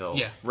Watermark, he'll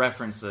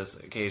reference this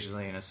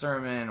occasionally in a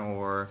sermon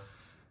or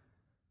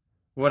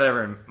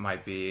whatever it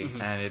might be.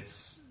 And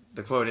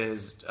the quote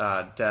is,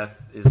 death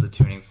is the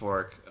tuning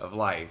fork of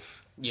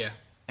life. Yeah.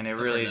 And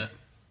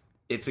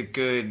it's a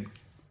good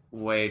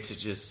way to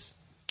just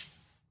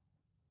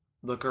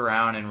look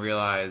around and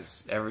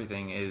realize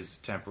everything is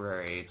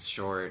temporary. It's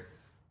short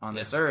on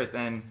this earth,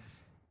 and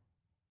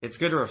it's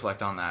good to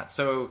reflect on that.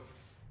 So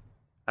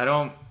I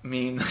don't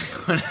mean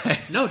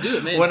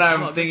when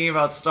I'm thinking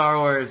about Star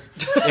Wars,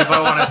 if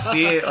I want to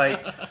see it,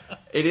 like,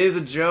 it is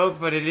a joke,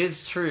 but it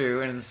is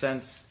true in the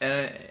sense,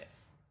 and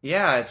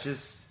it's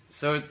just,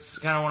 so it's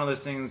kind of one of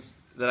those things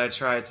that I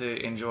try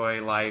to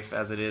enjoy life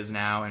as it is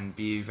now and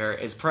be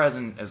as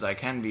present as I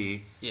can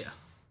be. Yeah.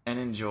 And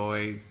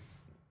enjoy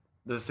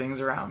the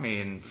things around me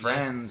and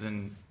friends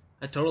and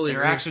I totally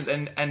interactions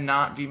and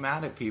not be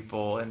mad at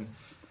people, and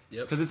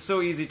because it's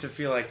so easy to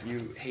feel like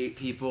you hate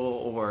people,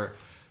 or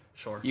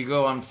you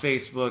go on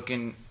Facebook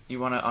and you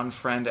want to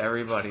unfriend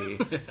everybody,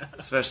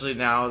 especially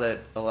now that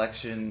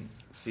election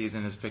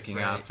season is picking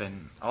up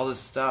and all this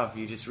stuff.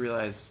 You just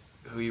realize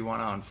who you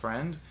want to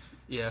unfriend.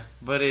 Yeah,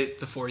 but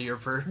the 4-year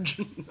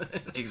purge.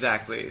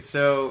 Exactly.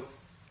 So,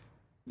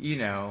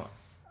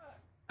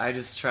 I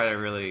just try to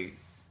really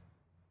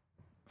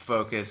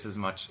focus as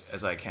much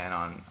as I can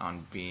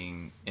on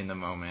being in the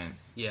moment.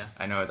 Yeah.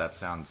 I know that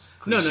sounds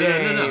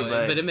cliche. No,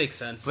 but it makes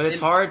sense. But it's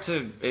hard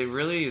it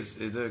really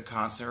is a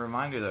constant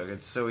reminder, though.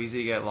 It's so easy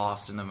to get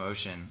lost in the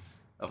motion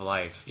of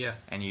life. Yeah.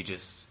 And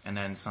and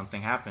then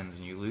something happens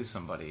and you lose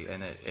somebody,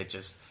 and it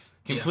just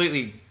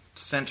completely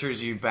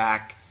centers you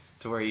back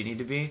to where you need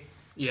to be.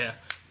 Yeah.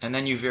 And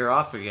then you veer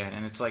off again,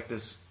 and it's like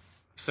this.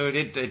 So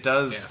it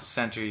does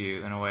center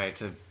you in a way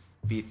to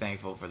be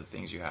thankful for the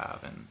things you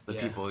have and the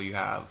people you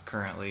have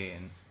currently.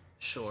 And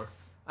sure,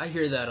 I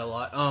hear that a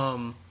lot.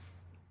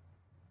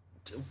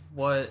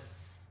 What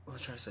was I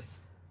trying to say?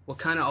 What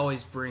kind of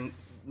always bring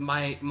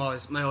my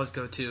always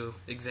go to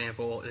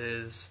example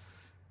is,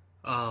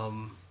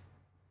 not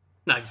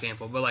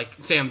example, but like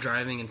say I'm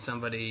driving and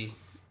somebody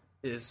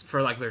is,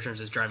 for lack of better terms,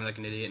 is driving like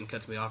an idiot and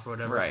cuts me off or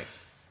whatever. Right.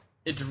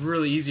 It's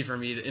really easy for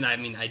me to, and I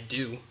mean I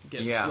do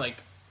get like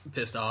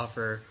pissed off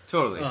or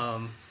totally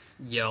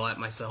yell at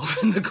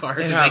myself in the car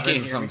because I can't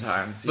hear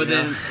sometimes. But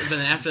then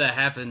after that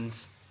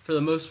happens, for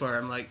the most part,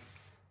 I'm like,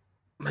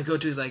 my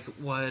go-to is like,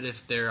 what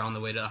if they're on the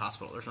way to the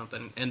hospital or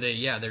something, and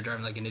they're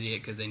driving like an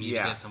idiot because they need to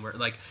get somewhere.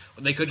 Like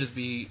they could just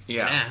be an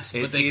ass,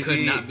 but they could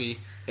not be.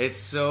 It's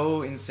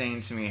so insane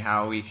to me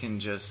how we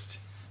can just,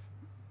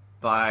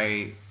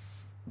 by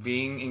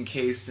being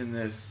encased in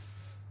this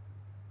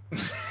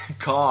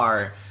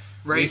car,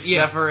 we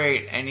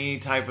separate any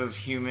type of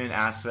human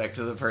aspect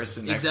to the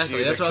person next to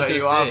you. That's what I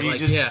was going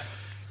to say.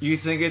 You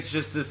think it's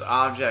just this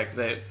object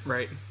that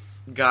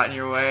got in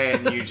your way,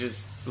 and you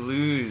just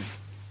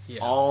lose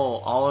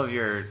all of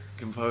your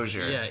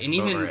composure. Yeah, and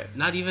even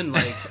not even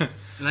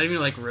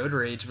like road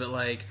rage, but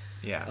like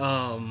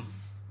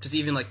just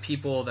even like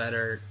people that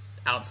are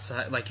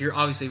outside. Like you're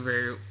obviously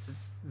very,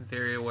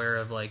 very aware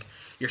of like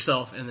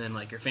yourself, and then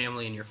like your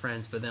family and your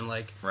friends. But then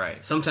like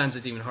sometimes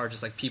it's even hard,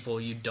 just like people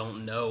you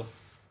don't know.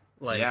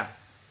 Like,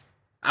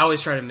 I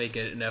always try to make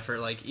it an effort.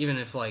 Like, even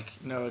if like,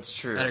 no, it's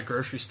true. At a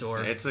grocery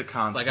store, it's a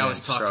constant. Like, I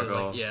always talk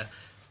struggle. to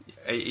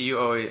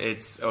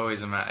it's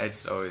always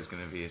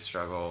going to be a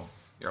struggle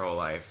your whole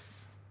life.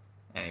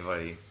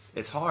 Anybody,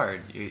 it's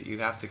hard. You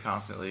have to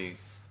constantly,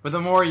 but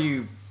the more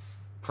you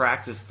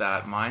practice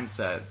that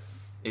mindset,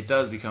 it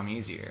does become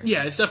easier.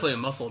 Yeah, it's definitely a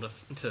muscle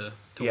to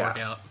work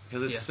out,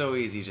 because it's so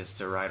easy just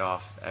to write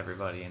off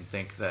everybody and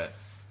think that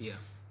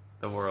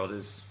the world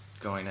is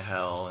going to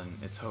hell and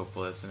it's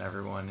hopeless and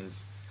everyone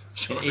is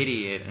an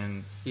idiot,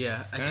 and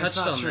I touched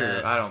on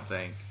that. I don't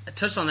think I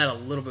touched on that a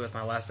little bit with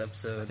my last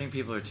episode. I think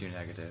people are too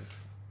negative.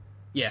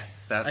 Yeah,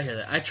 I hear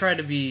that. I try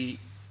to be.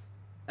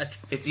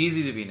 It's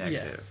easy to be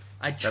negative.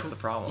 That's the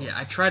problem. Yeah,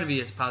 I try to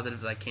be as positive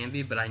as I can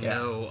be, but I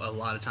know a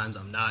lot of times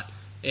I'm not.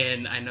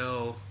 And I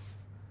know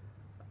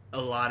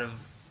a lot of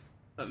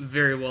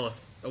very well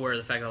aware of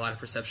the fact that a lot of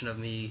perception of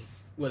me,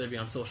 whether it be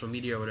on social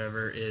media or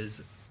whatever,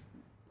 is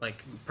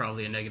like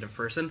probably a negative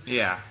person.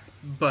 Yeah.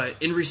 But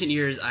in recent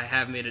years, I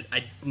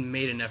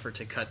made an effort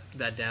to cut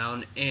that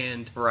down,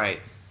 and Right.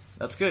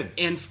 That's good.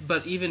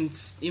 but even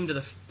to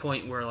the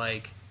point where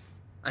like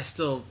I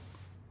still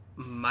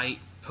might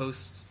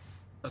post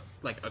a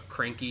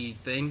cranky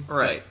thing,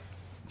 Right.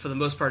 But for the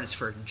most part, it's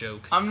for a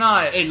joke. I'm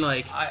not... And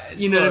what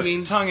I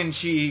mean?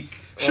 Tongue-in-cheek,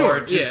 Sure,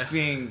 or just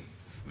yeah.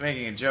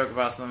 making a joke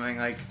about something,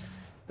 like,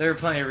 there are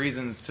plenty of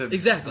reasons to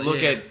Exactly,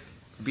 look yeah. at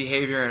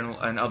behavior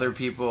and other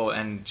people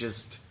and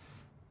just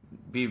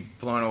be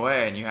blown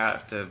away, and you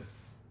have to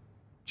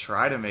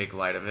try to make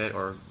light of it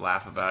or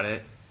laugh about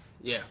it.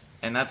 Yeah.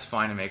 And that's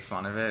fine to make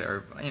fun of it,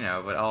 or,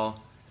 but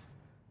I'll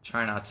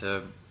try not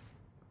to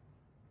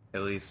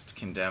at least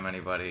condemn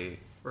anybody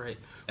Right.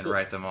 and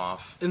write them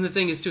off. And the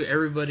thing is, too,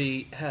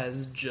 everybody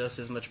has just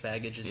as much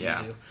baggage as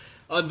Yeah. you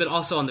do. But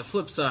also, on the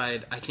flip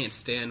side, I can't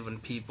stand when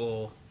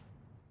people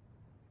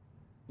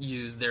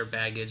use their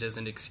baggage as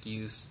an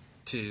excuse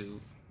to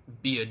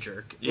be a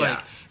jerk. Yeah. Like,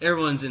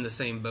 everyone's in the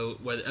same boat.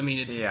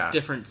 It's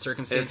different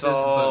circumstances, It's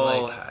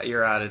all but, like...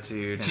 your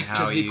attitude and how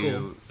just be you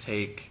cool.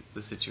 take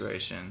the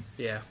situation.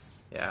 Yeah.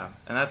 Yeah,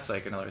 and that's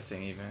like another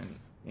thing even,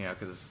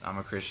 because I'm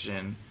a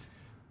Christian.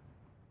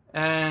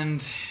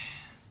 And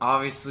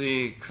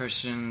obviously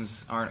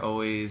Christians aren't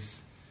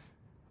always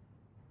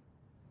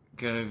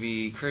going to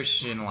be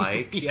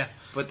Christian-like. Yeah.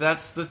 But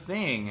that's the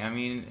thing. I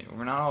mean,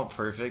 we're not all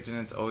perfect, and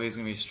it's always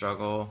going to be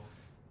struggle.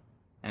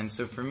 And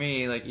so for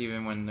me, like,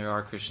 even when there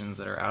are Christians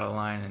that are out of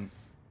line, and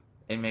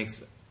it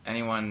makes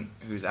anyone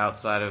who's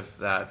outside of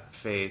that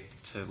faith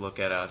to look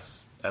at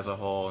us as a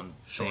whole and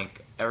Sure.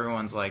 think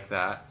everyone's like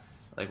that,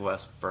 like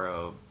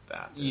Westboro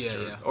Baptist.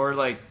 Yeah. Or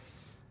like,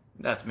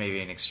 that's maybe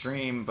an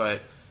extreme,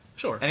 but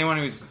Sure. anyone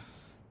who's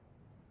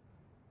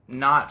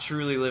not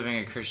truly living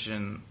a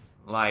Christian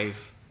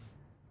life,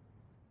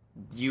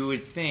 you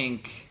would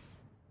think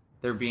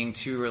they're being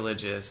too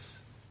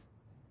religious.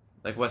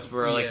 Like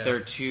Westboro, like Yeah. they're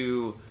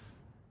too...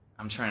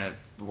 I'm trying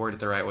to word it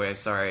the right way,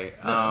 sorry.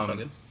 No, that's all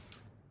good.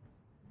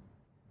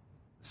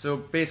 So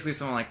basically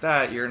someone like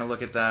that, you're going to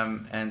look at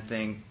them and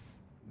think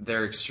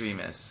they're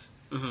extremists.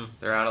 Mm-hmm.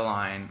 They're out of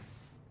line.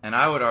 And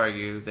I would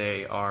argue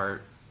they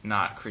are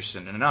not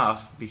Christian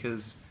enough,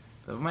 because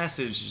the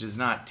message does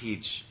not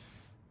teach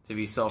to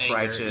be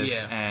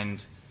self-righteous Anger, yeah.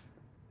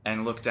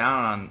 and look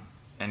down on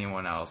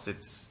anyone else.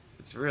 It's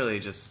really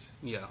just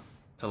Yeah.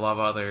 to love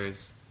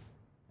others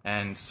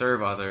and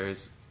serve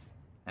others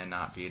and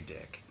not be a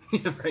dick.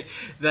 Right.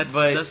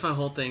 That's my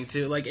whole thing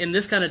too. Like, and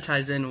this kind of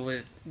ties in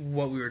with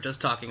what we were just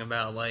talking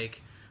about,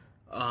 like,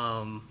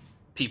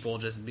 people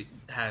just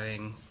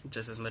having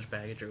just as much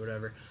baggage or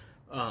whatever.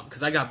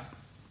 Because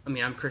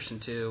I'm Christian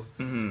too,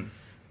 Mm-hmm.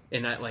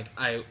 and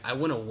I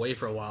went away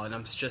for a while, and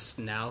I'm just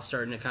now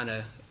starting to kind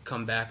of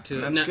come back to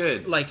it. That's Not-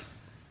 good. Like,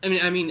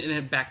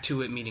 and back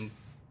to it, meaning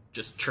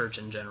just church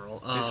in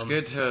general. It's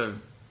good to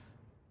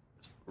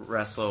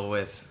wrestle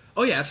with.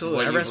 Oh yeah, absolutely.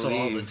 what I you wrestle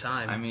all the believe.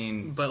 time. I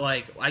mean, but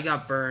like, I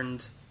got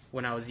burned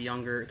when I was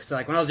younger. Because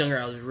like when I was younger,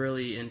 I was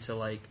really into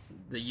like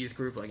the youth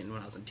group, like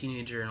when I was a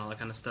teenager and all that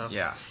kind of stuff.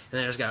 Yeah.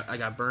 And then I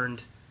got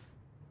burned,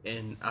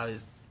 and I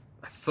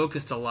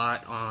focused a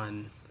lot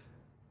on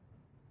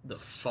the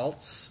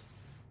faults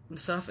and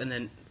stuff. And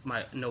then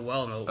my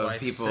wife,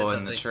 people said in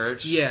something. the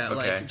church? Yeah, Okay.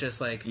 like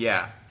just like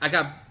yeah.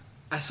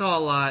 I saw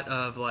a lot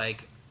of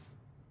like,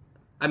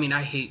 I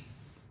hate.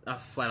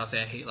 Flat out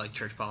say I hate like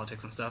church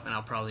politics and stuff, and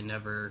I'll probably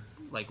never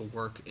like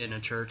work in a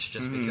church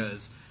just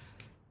because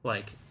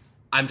like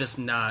I'm just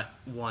not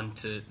one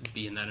to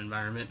be in that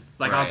environment.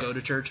 Like Right. I'll go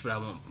to church, but I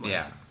won't. Like,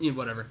 Yeah.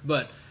 whatever.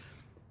 But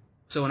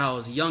so when I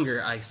was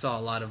younger, I saw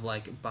a lot of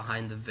like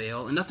behind the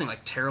veil, and nothing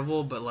like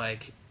terrible, but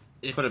like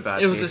Put a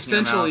bad it was taste in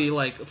your essentially mouth.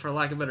 like, for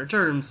lack of better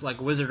terms,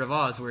 like Wizard of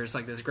Oz, where it's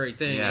like this great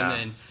thing, Yeah. and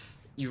then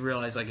you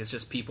realize like it's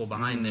just people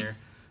behind there.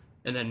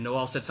 And then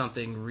Noel said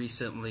something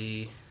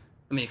recently.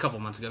 A couple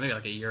months ago, maybe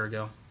like a year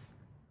ago.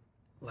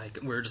 Like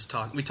we were just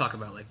talking. We talk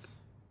about like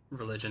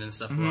religion and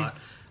stuff a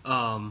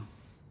lot.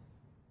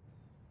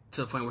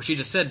 To the point where she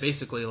just said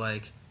basically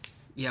like,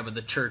 yeah, but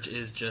the church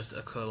is just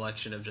a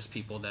collection of just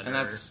people that And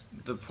are that's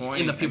the point.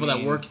 and the people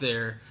that work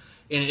there.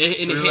 And it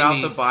hit Throughout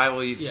me. the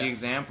Bible, you see Yeah.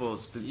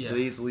 examples. Yeah.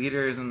 These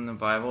leaders in the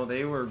Bible,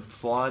 they were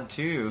flawed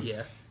too.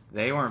 Yeah.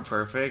 They weren't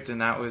perfect, and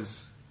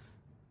that's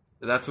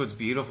what's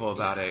beautiful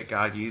about it.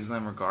 God used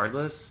them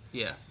regardless,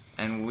 Yeah.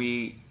 and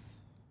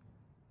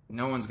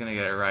no one's going to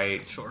get it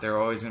right. Sure. There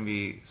are always going to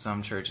be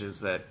some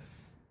churches that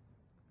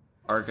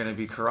are going to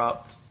be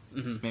corrupt.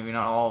 Mm-hmm. Maybe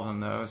not all of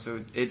them, though.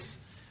 So it's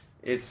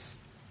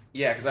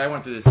yeah, because I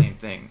went through the same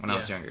thing when I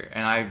was Yeah. younger,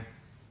 and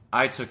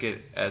I took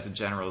it as a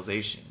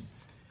generalization.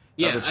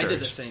 Yeah, of the church. I did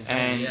the same thing.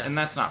 and yeah. and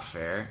that's not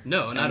fair.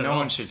 No, And not at no all.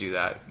 one should do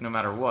that, no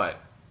matter what.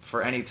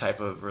 For any type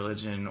of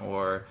religion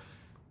or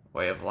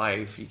way of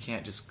life, you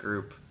can't just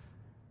group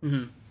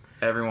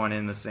everyone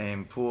in the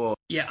same pool.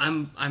 Yeah,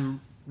 I'm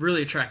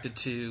really attracted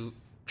to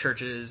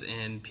churches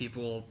and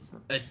people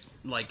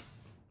like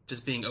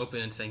just being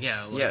open and saying,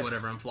 yeah, like, Yes.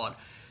 whatever, I'm flawed.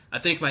 I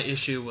think my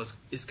issue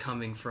is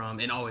coming from,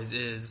 and always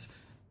is,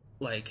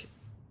 like,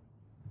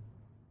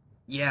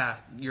 yeah,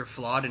 you're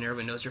flawed and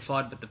everybody knows you're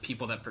flawed, but the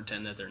people that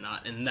pretend that they're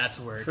not, and that's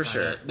where it For kinda,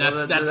 sure. That's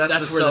Well, that's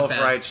the where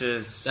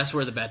self-righteous. that's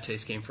where the bad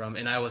taste came from,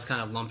 and I was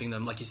kind of lumping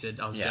them, like you said,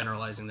 I was Yeah.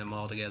 generalizing them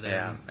all together.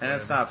 Yeah, and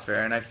it's whatever. not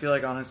fair. And I feel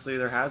like, honestly,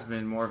 there has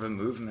been more of a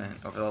movement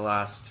over the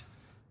last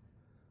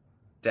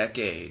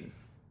decade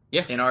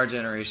Yeah. in our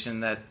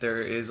generation that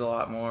there is a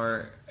lot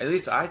more, at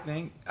least I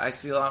think, I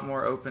see a lot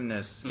more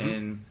openness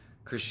in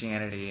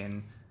Christianity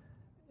and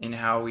in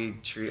how we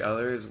treat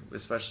others,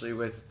 especially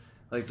with,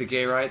 like, the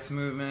gay rights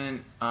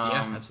movement.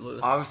 Yeah,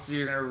 absolutely. Obviously,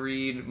 you're going to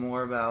read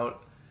more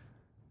about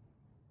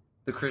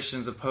the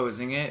Christians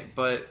opposing it,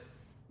 but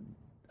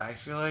I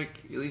feel like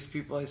at least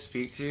people I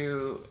speak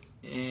to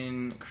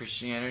in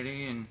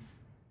Christianity and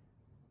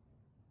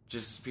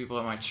just people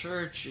at my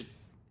church,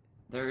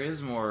 there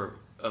is more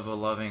of a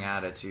loving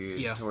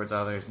attitude towards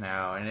others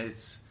now, and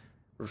it's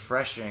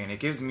refreshing, and it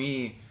gives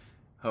me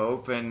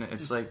hope, and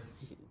it's like,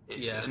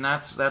 and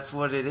that's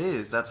what it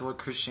is. That's what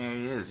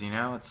Christianity is, you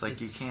know? It's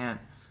like, you can't...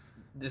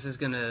 This is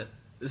gonna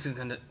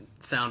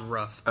sound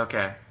rough.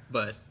 Okay.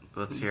 But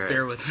let's hear it.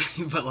 Bear with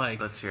me, but like...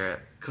 Let's hear it.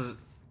 Because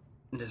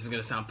this is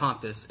gonna sound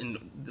pompous and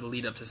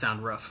lead up to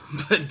sound rough,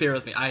 but bear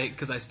with me.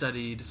 Because I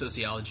studied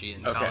sociology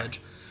in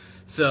college.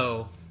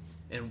 So,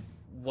 and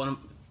one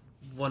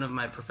of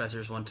my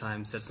professors one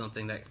time said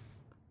something that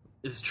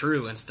is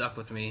true and stuck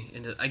with me,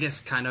 and I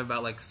guess kind of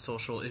about, like,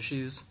 social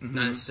issues,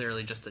 not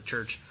necessarily just the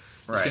church.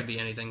 This could be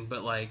anything,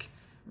 but, like...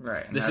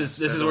 Right. This is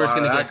where it's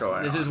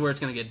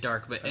gonna get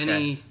dark. But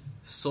any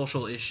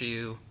social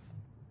issue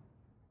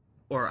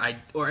or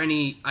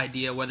any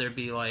idea, whether it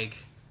be like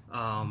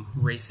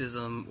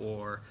racism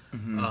or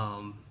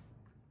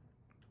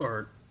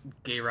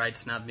gay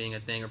rights not being a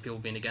thing or people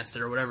being against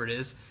it or whatever it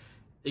is,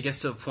 it gets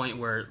to a point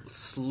where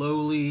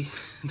slowly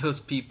those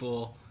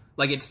people,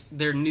 like,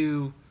 they're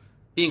new,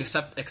 being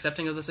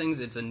accepting of those things.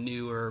 It's a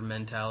newer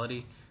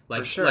mentality.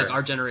 Like, For sure. Like,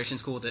 our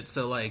generation's cool with it.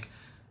 So, like,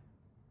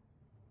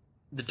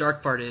 the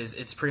dark part is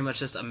it's pretty much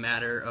just a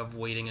matter of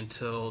waiting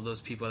until those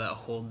people that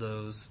hold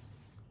those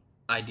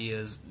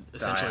ideas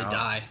essentially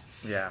die.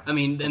 Yeah. I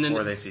mean,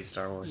 before they see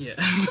Star Wars. Yeah,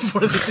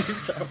 before they see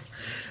Star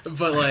Wars.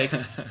 But, like,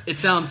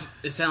 it's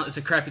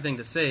a crappy thing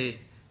to say,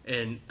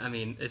 and I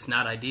mean, it's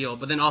not ideal.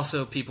 But then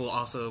also people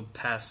also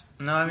pass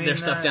their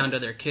stuff down to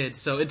their kids,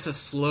 so it's a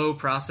slow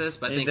process.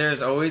 But I think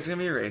there's always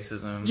gonna be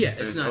racism. Yeah,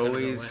 there's it's not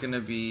always gonna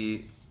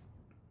be.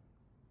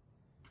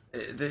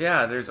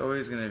 Yeah, there's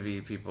always gonna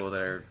be people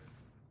that are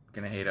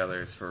gonna hate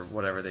others for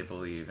whatever they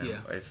believe, and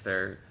if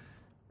they're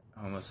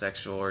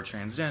homosexual or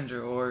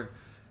transgender or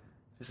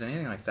just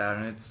anything like that,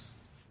 and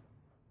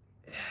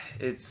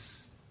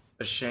it's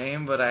a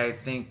shame, but I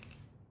think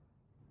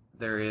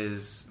there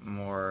is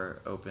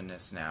more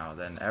openness now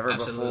than ever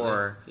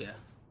before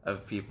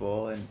of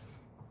people, and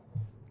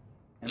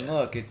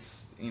look,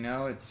 it's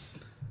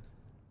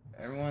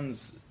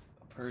everyone's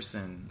a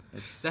person.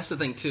 That's the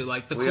thing too.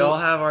 Like, we all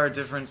have our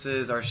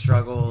differences, our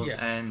struggles,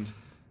 and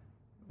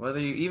whether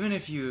even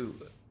if you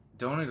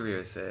don't agree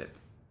with it,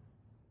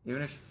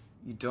 even if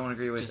you don't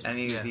agree with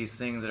any of these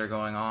things that are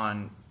going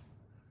on,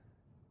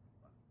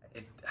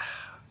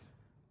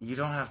 you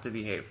don't have to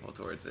be hateful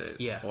towards it.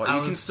 Yeah. Well,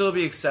 you can still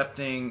be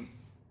accepting.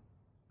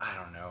 I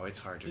don't know. It's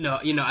hard to. No,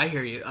 I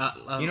hear you. You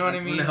know what I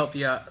mean? I'm gonna help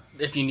you out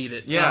if you need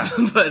it. Yeah.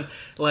 But,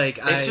 like,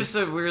 it's just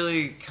a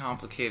really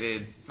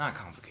complicated. Not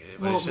complicated.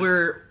 But it's just,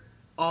 we're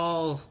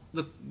all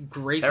the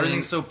great.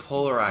 Everything's so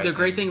polarized. The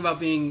great thing about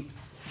being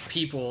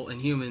people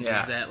and humans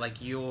is that, like,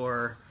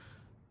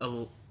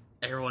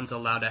 everyone's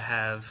allowed to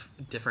have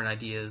different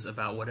ideas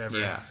about whatever.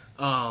 Yeah.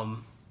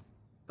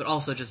 But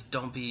also just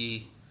don't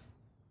be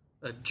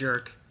a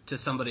jerk to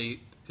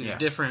somebody who's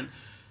different.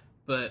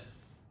 But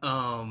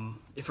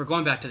if we're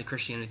going back to the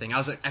Christianity thing, I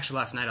was actually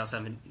last night I was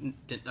having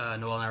Noel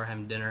and I were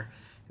having dinner.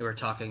 We were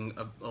talking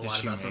a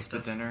lot about some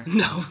stuff. Dinner?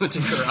 No, we went to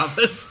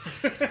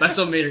Carrollhood. I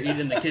still made her eat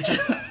in the kitchen.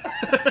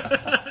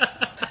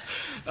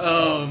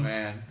 Oh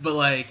man! But,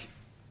 like,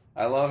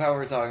 I love how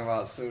we're talking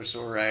about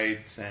social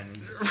rights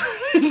and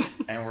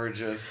we're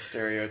just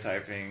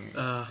stereotyping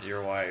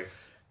your wife.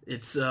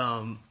 It's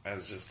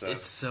as just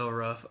it's so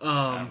rough.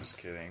 I'm just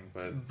kidding,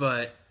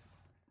 but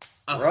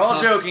we're all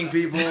joking,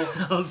 people.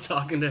 I was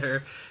talking to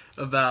her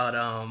about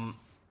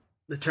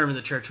the term in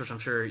the church, which I'm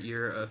sure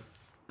you're.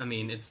 I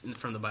mean, it's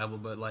from the Bible,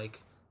 but, like,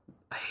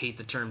 I hate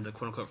the term, the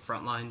quote unquote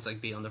front lines, like,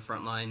 be on the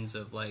front lines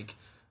of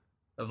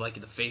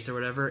the faith or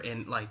whatever,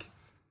 and, like,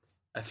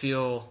 I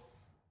feel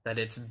that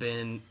it's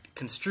been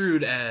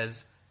construed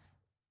as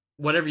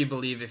whatever you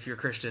believe if you're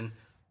Christian,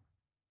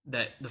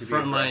 that the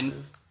front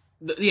line.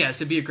 It's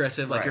to be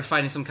aggressive, like, you're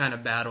fighting some kind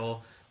of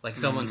battle, like,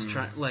 someone's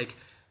trying, like,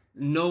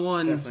 no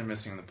one... Definitely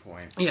missing the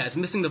point. Yeah, it's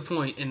missing the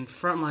point, and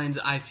front lines,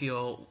 I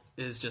feel,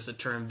 is just a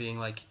term being,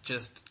 like,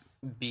 just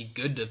be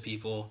good to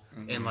people,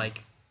 and,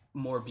 like,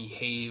 more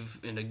behave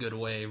in a good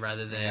way,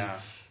 rather than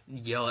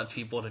yell at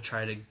people to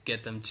try to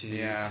get them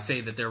to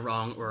say that they're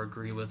wrong or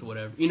agree with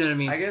whatever, you know what I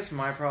mean? I guess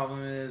my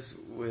problem is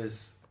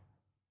with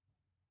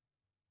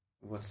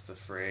what's the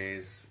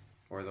phrase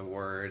or the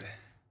word?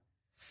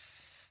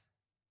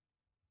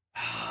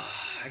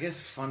 I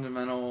guess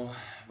fundamental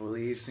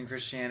beliefs in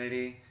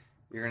Christianity.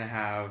 You're gonna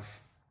have.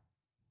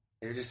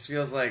 It just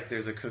feels like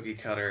there's a cookie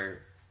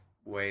cutter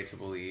way to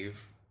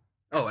believe.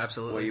 Oh,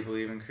 absolutely. What you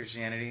believe in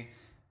Christianity,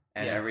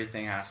 and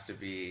everything has to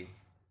be.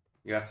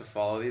 You have to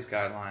follow these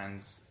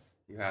guidelines.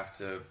 You have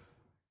to.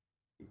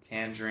 You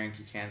can't drink.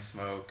 You can't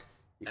smoke.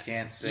 You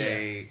can't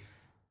say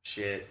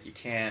shit. You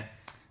can't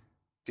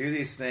do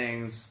these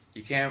things.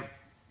 You can't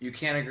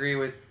agree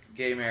with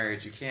gay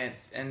marriage. You can't.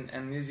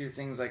 And these are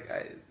things like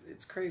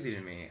it's crazy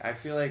to me. I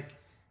feel like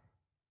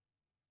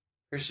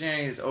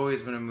Christianity has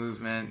always been a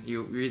movement.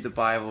 You read the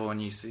Bible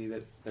and you see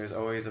that there's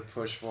always a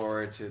push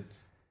forward to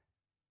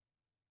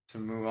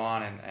move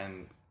on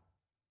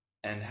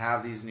and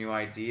have these new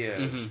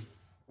ideas.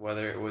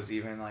 Whether it was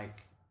even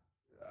like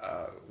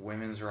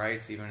women's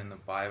rights, even in the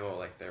Bible,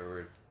 like there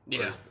were.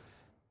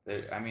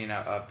 I mean,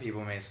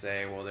 people may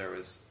say, well, there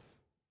was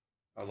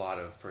a lot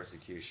of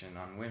persecution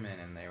on women,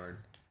 and they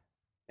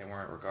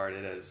weren't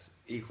regarded as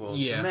equals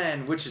to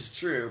men, which is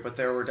true. But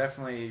there were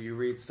definitely, you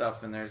read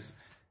stuff, and there's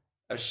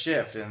a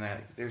shift, and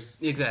that there's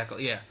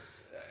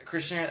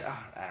Christianity.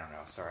 I don't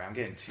know. Sorry, I'm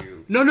getting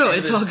too. No,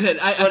 it's all good.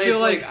 I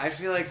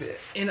feel like,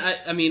 and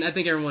I mean, I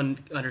think everyone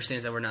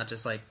understands that we're not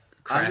just like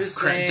crap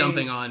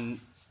dumping on.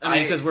 I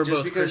mean, because we're both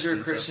just because Christians,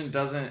 you're a Christian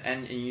doesn't,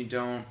 and you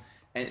don't,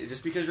 and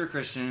just because you're a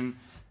Christian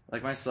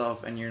like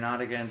myself, and you're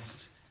not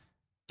against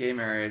gay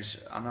marriage.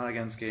 I'm not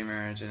against gay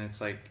marriage, and it's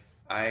like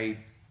I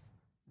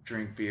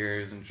drink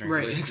beers and drink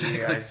whiskey.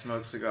 Exactly. I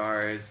smoke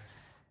cigars,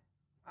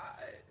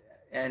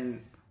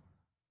 and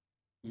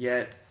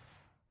yet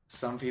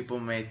some people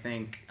may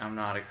think I'm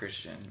not a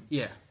Christian.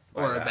 Yeah,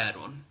 or a bad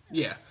one.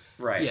 Yeah.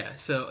 Right. Yeah.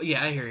 So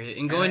I hear you.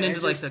 And going into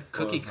like the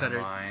cookie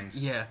cutter.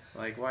 Yeah.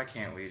 Like, why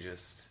can't we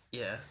just?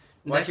 Yeah.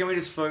 Why can't we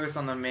just focus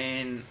on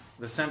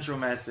the central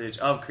message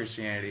of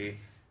Christianity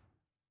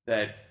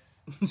that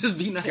just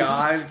be nice.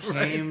 God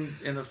came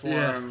in the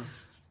form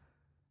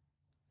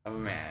of a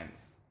man,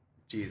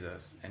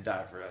 Jesus, and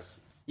died for us.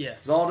 Yeah.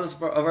 Absolved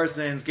us of our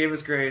sins, gave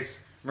us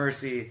grace,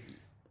 mercy.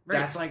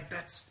 Right.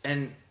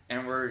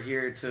 And we're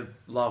here to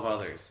love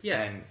others.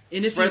 Yeah. And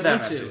if spread you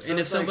that want message. to. And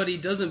if somebody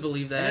doesn't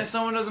believe that. And if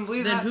someone doesn't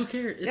believe then that. Then who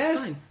cares?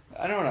 It's fine.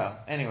 I don't know.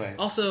 Anyway.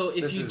 Also,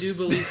 if you do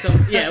believe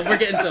some. Yeah, we're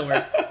getting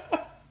somewhere.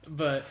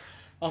 But.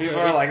 Also,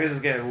 people are like, this is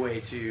getting way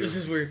too. This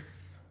is weird.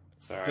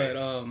 Sorry.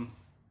 But,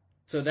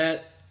 so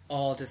that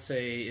all to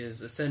say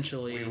is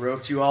essentially. We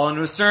roped you all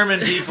into a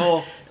sermon,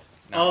 people.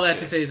 No, all that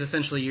to say is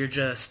essentially you're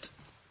just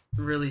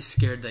really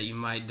scared that you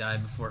might die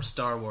before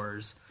Star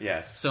Wars.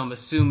 Yes. So I'm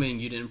assuming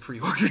you didn't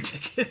pre-order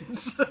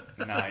tickets.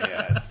 Not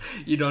yet.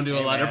 You don't do a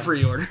lot of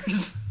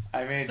pre-orders.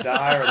 I may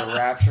die or the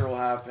rapture will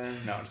happen.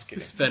 No, I'm just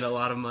kidding. Spend a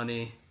lot of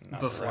money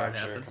before it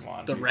happens. Come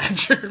on, the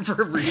rapture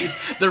for Reed.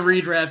 The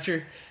Reed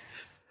rapture.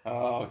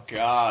 Oh,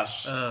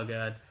 gosh. Oh,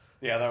 God.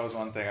 Yeah, that was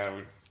one thing I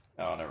would...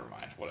 Oh, never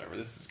mind. Whatever.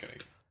 This is going to...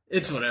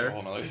 It's whatever. A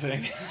whole other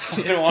thing.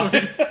 I don't want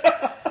it.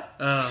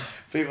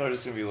 People are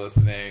just going to be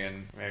listening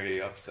and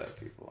maybe upset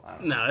people. I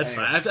don't know. No, it's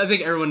fine. I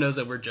think everyone knows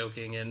that we're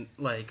joking, and,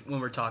 like, when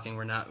we're talking,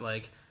 we're not,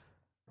 like...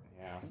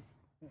 Yeah.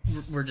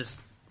 We're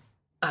just...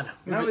 I don't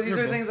know. No, but these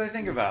are things I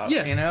think about.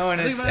 Yeah. You know,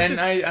 and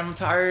I'm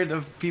tired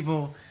of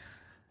people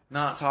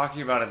not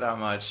talking about it that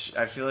much.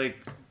 I feel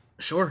like...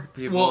 Sure.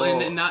 People,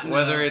 and not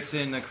whether it's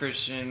in the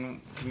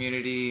Christian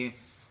community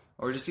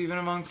or just even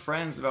among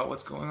friends about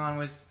what's going on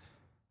with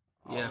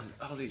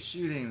all these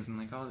shootings and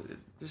like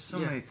there's so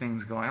many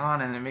things going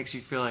on, and it makes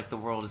you feel like the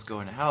world is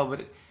going to hell.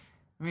 But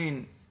I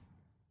mean,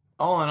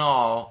 all in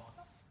all,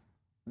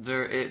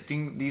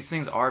 these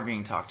things are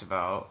being talked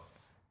about.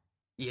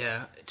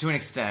 Yeah, to an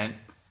extent.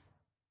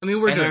 I mean,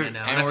 we're doing it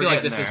now, and I feel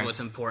like this is what's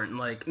important.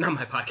 Like, not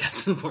my podcast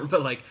is important,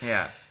 but like,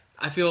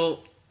 I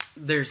feel.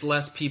 There's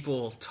less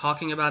people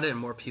talking about it and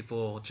more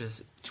people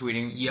just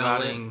tweeting,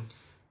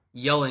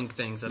 yelling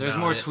things about it. There's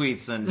more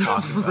tweets than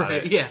talking about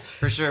it. Yeah.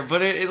 For sure.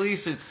 But at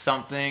least it's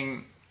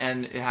something,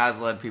 and it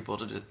has led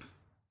people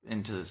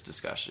into this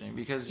discussion.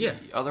 Because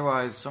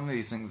otherwise, some of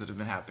these things that have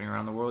been happening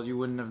around the world, you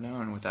wouldn't have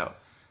known without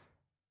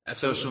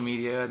social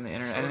media and the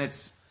internet. Sure. And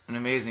it's an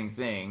amazing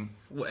thing.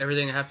 Well,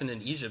 everything that happened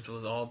in Egypt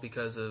was all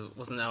because of...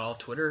 Wasn't that all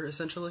Twitter,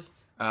 essentially?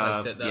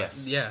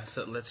 Yes. Yeah,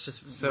 so let's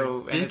just...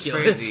 So, and it's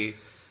crazy.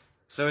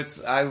 So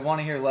I want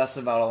to hear less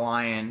about a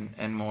lion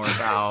and more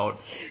about...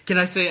 Can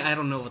I say I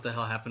don't know what the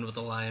hell happened with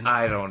the lion?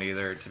 I don't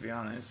either, to be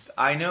honest.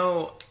 I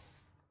know...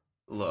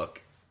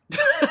 Look,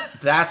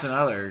 that's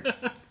another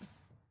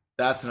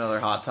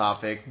hot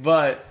topic,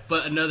 but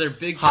another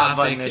big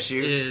topic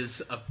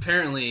is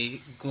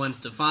apparently Gwen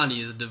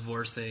Stefani is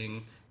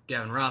divorcing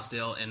Gavin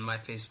Rossdale, and my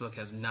Facebook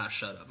has not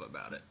shut up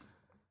about it.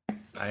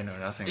 I know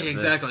nothing of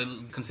exactly. this.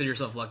 Consider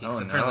yourself lucky,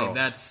 because apparently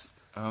that's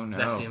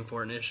the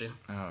important issue.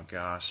 Oh,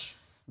 gosh.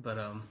 But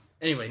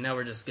anyway, now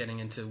we're just getting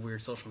into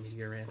weird social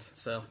media rants.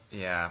 So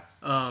yeah.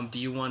 Do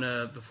you want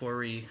to, before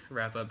we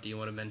wrap up, do you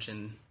want to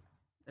mention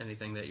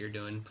anything that you're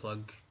doing?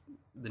 Plug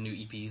the new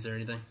EPs or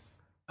anything?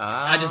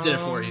 I just did it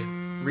for you.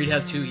 Reed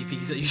has 2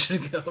 EPs that you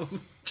should go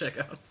check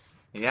out.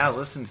 Yeah,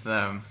 listen to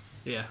them.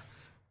 Yeah.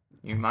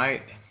 You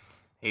might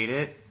hate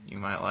it. You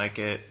might like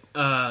it.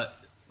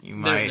 You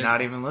might they're-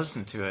 not even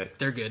listen to it.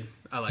 They're good.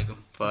 I like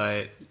them.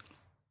 But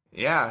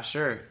yeah,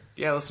 sure.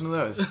 Yeah, listen to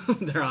those.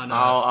 They're on.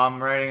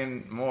 I'm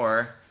writing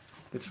more.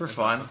 It's for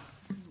fun. Awesome.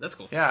 That's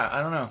cool. Yeah,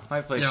 I don't know.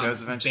 Might play They're on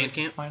shows eventually.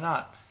 Bandcamp? Why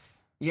not?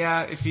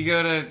 Yeah, if you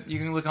you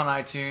can look on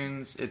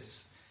iTunes.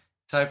 It's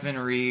type in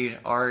Reed,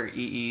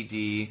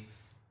 REED,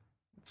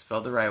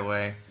 spelled the right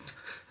way,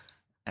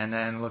 and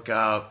then look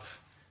up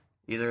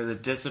either the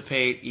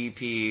Dissipate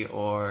EP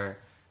or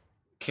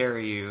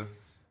Carry You.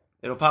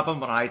 It'll pop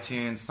up on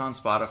iTunes. It's on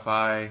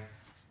Spotify.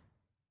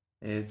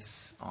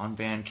 It's on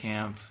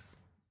Bandcamp.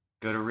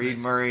 Go to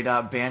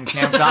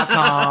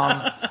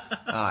reedmurray.bandcamp.com.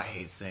 Oh, I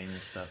hate saying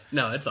this stuff.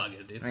 No, it's all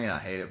good, dude. I mean, I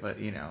hate it, but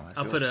you know,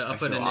 I'll put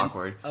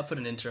awkward. I'll put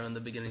an intro in the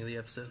beginning of the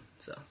episode.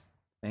 So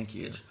Thank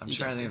you. I'm You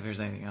trying got to think if there's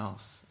anything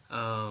else.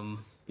 if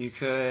You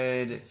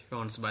could you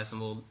want us to buy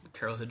some old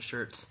Carrollhood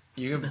shirts.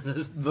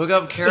 look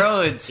up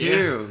Carrollhood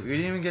too. We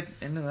didn't even get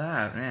into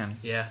that, man.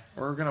 Yeah.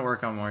 We're gonna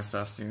work on more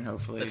stuff soon,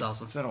 hopefully. That's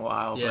awesome. It's been a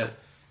while, Yeah. but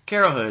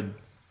Carrollhood,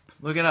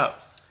 look it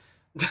up.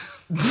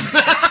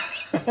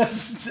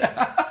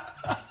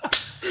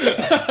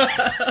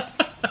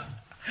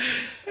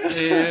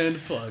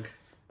 And plug.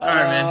 All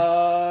right,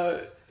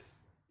 man.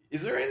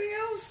 Is there anything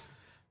else? Is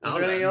I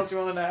there don't anything know. else you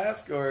wanted to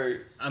ask, or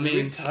did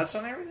we mean- touch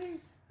on everything?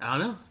 I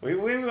don't know. We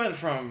went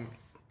from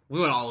We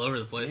went all over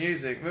the place.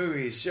 music,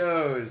 movies,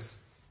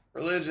 shows,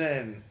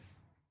 religion,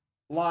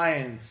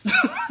 lions.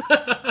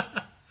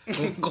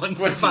 Gwen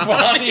What's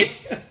Stefani. funny?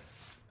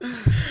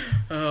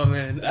 Oh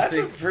man, That's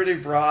a pretty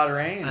broad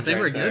range. I think right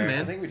we're good, there.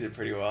 man. I think we did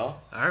pretty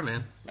well. all right,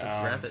 man. Let's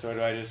wrap it. So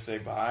do I just say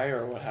bye,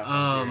 or what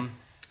happens here?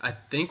 I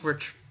think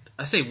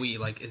I say we,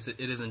 like, it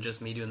isn't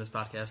just me doing this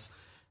podcast.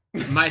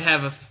 Might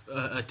have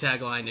a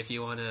tagline if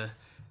you want to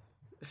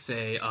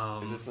say.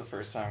 Is this the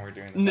first time we're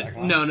doing the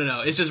tagline?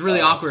 No. It's just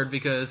really Oh. awkward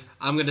because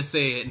I'm going to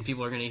say it and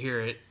people are going to hear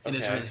it, and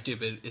it's Okay. really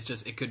stupid. It's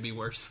just, it could be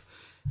worse.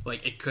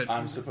 Like, it could.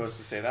 I'm supposed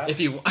to say that? If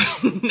you.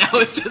 Now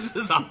it's just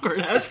this awkward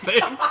ass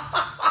thing.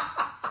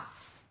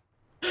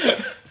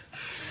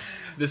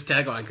 This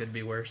tagline could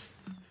be worse.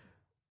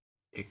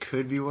 It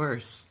could be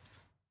worse.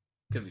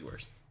 Could be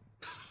worse.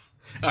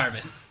 All right,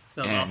 man.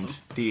 That was And awesome.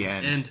 the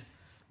end. And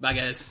bye,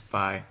 guys.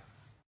 Bye.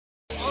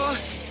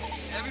 Boss,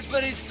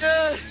 everybody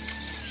stood.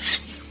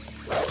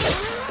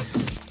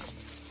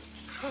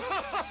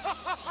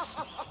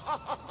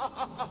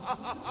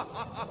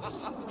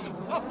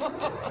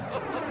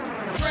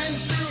 Friends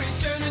through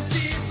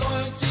eternity,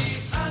 loyalty,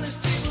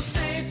 honesty.